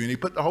cares for you. And he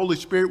put the Holy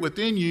Spirit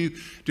within you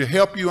to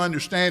help you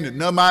understand that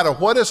no matter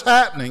what is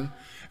happening,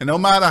 and no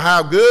matter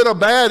how good or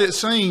bad it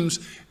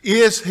seems,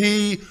 is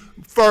he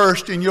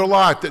first in your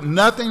life, that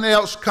nothing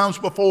else comes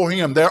before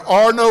him. There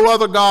are no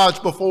other gods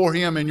before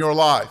him in your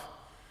life,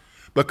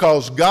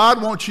 because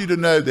God wants you to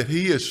know that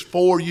he is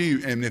for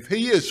you. And if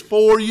he is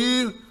for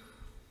you,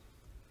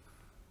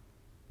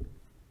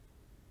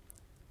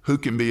 who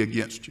can be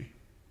against you?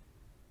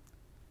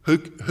 Who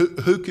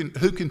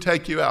can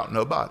take you out?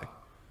 Nobody.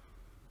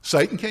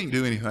 Satan can't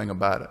do anything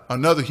about it.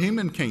 Another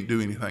human can't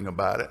do anything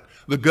about it.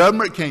 The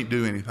government can't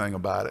do anything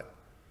about it.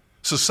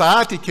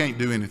 Society can't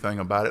do anything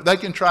about it. They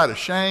can try to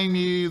shame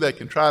you. They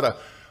can try to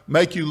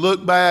make you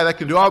look bad. They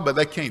can do all, but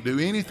they can't do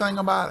anything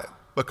about it,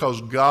 because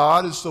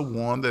God is the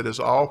one that is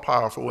all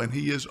powerful, and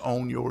he is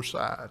on your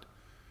side.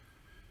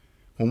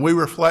 When we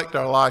reflect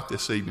our life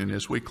this evening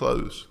as we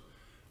close,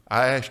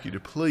 I ask you to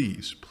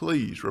please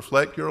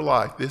reflect your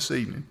life this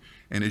evening,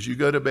 and as you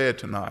go to bed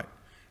tonight,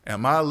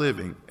 am I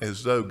living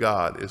as though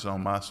God is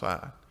on my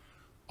side?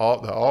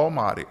 the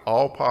Almighty,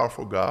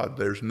 all-powerful God.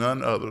 There's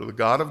none other, the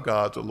God of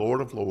gods, the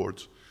Lord of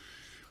lords.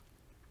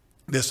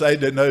 This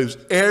that knows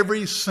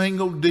every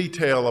single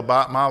detail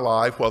about my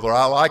life, whether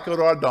I like it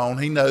or I don't.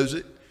 He knows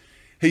it.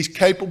 He's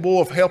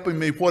capable of helping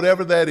me,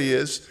 whatever that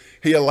is.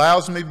 He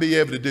allows me to be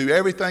able to do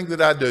everything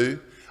that I do.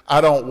 I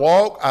don't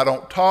walk, I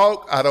don't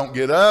talk, I don't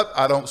get up,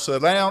 I don't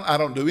sit down, I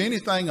don't do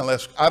anything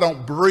unless, I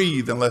don't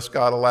breathe unless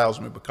God allows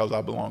me, because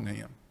I belong to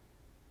him.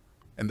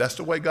 And that's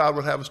the way God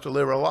would have us to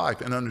live our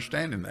life, and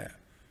understanding that.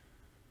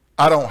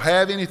 I don't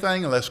have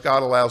anything unless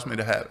God allows me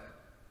to have it.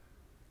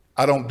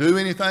 I don't do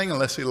anything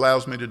unless he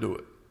allows me to do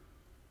it.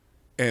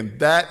 And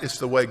that is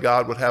the way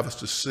God would have us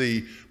to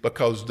see,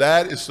 because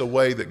that is the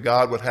way that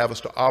God would have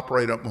us to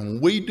operate. When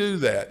we do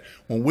that,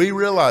 when we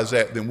realize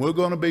that, then we're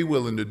going to be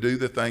willing to do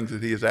the things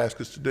that he has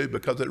asked us to do,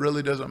 because it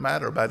really doesn't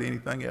matter about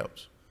anything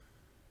else.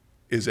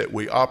 Is that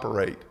we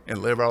operate and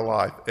live our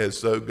life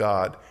as though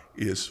God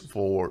is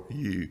for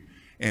you.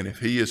 And if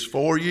he is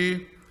for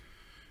you,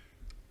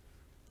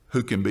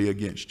 who can be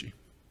against you?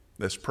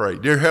 Let's pray.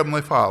 Dear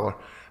Heavenly Father,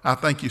 I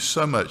thank you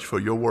so much for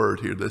your word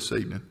here this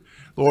evening.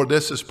 Lord,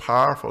 this is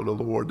powerful,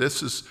 Lord.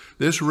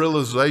 This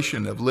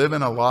realization of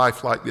living a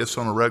life like this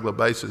on a regular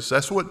basis.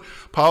 That's what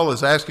Paul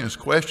is asking his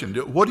question.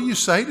 What do you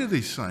say to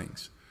these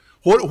things?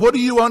 What do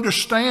you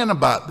understand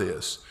about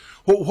this?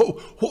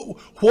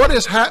 What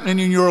is happening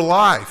in your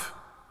life?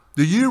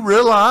 Do you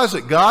realize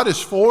that God is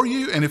for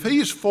you? And if he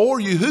is for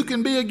you, who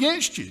can be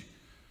against you?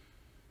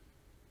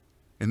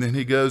 And then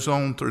he goes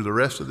on through the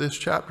rest of this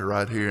chapter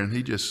right here, and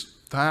he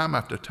just time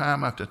after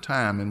time after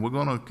time, and we're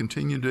going to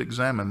continue to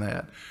examine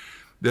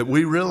that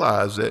we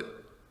realize that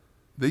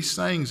these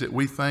things that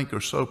we think are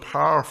so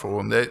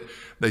powerful and that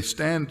they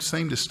seem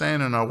to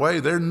stand in our way,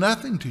 they're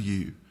nothing to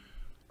you.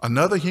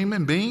 Another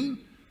human being,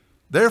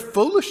 they're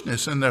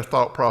foolishness in their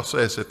thought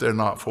process if they're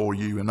not for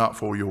you and not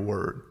for your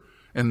word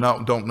and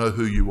don't know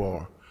who you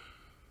are.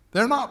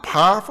 They're not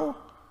powerful,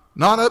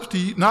 not up to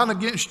you, not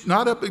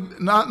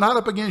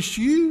up against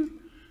you.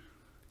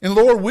 And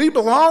Lord, we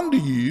belong to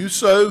you,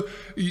 so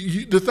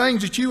the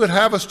things that you would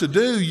have us to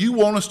do, you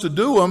want us to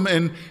do them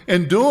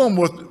and do them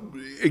with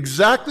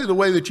exactly the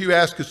way that you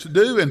ask us to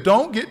do, and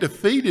don't get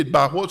defeated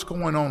by what's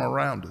going on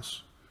around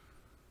us.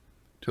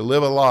 To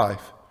live a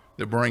life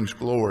that brings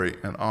glory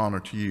and honor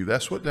to you.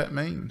 That's what that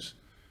means.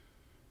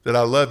 That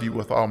I love you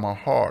with all my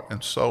heart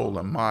and soul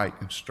and might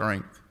and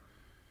strength.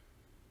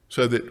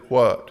 So that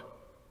what?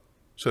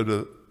 So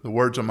the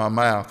words of my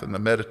mouth and the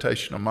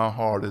meditation of my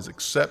heart is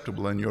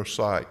acceptable in your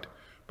sight,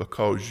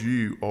 because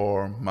you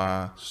are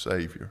my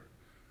Savior.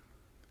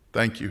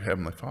 Thank you,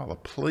 Heavenly Father.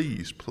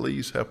 Please,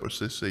 please help us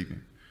this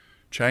evening.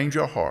 Change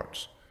our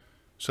hearts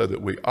so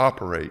that we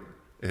operate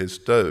as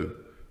though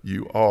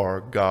you are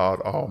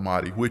God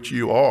Almighty, which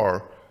you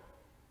are,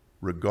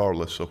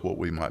 regardless of what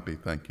we might be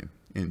thinking.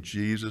 In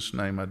Jesus'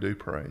 name I do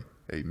pray.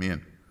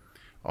 Amen.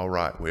 All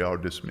right, we are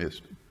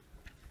dismissed.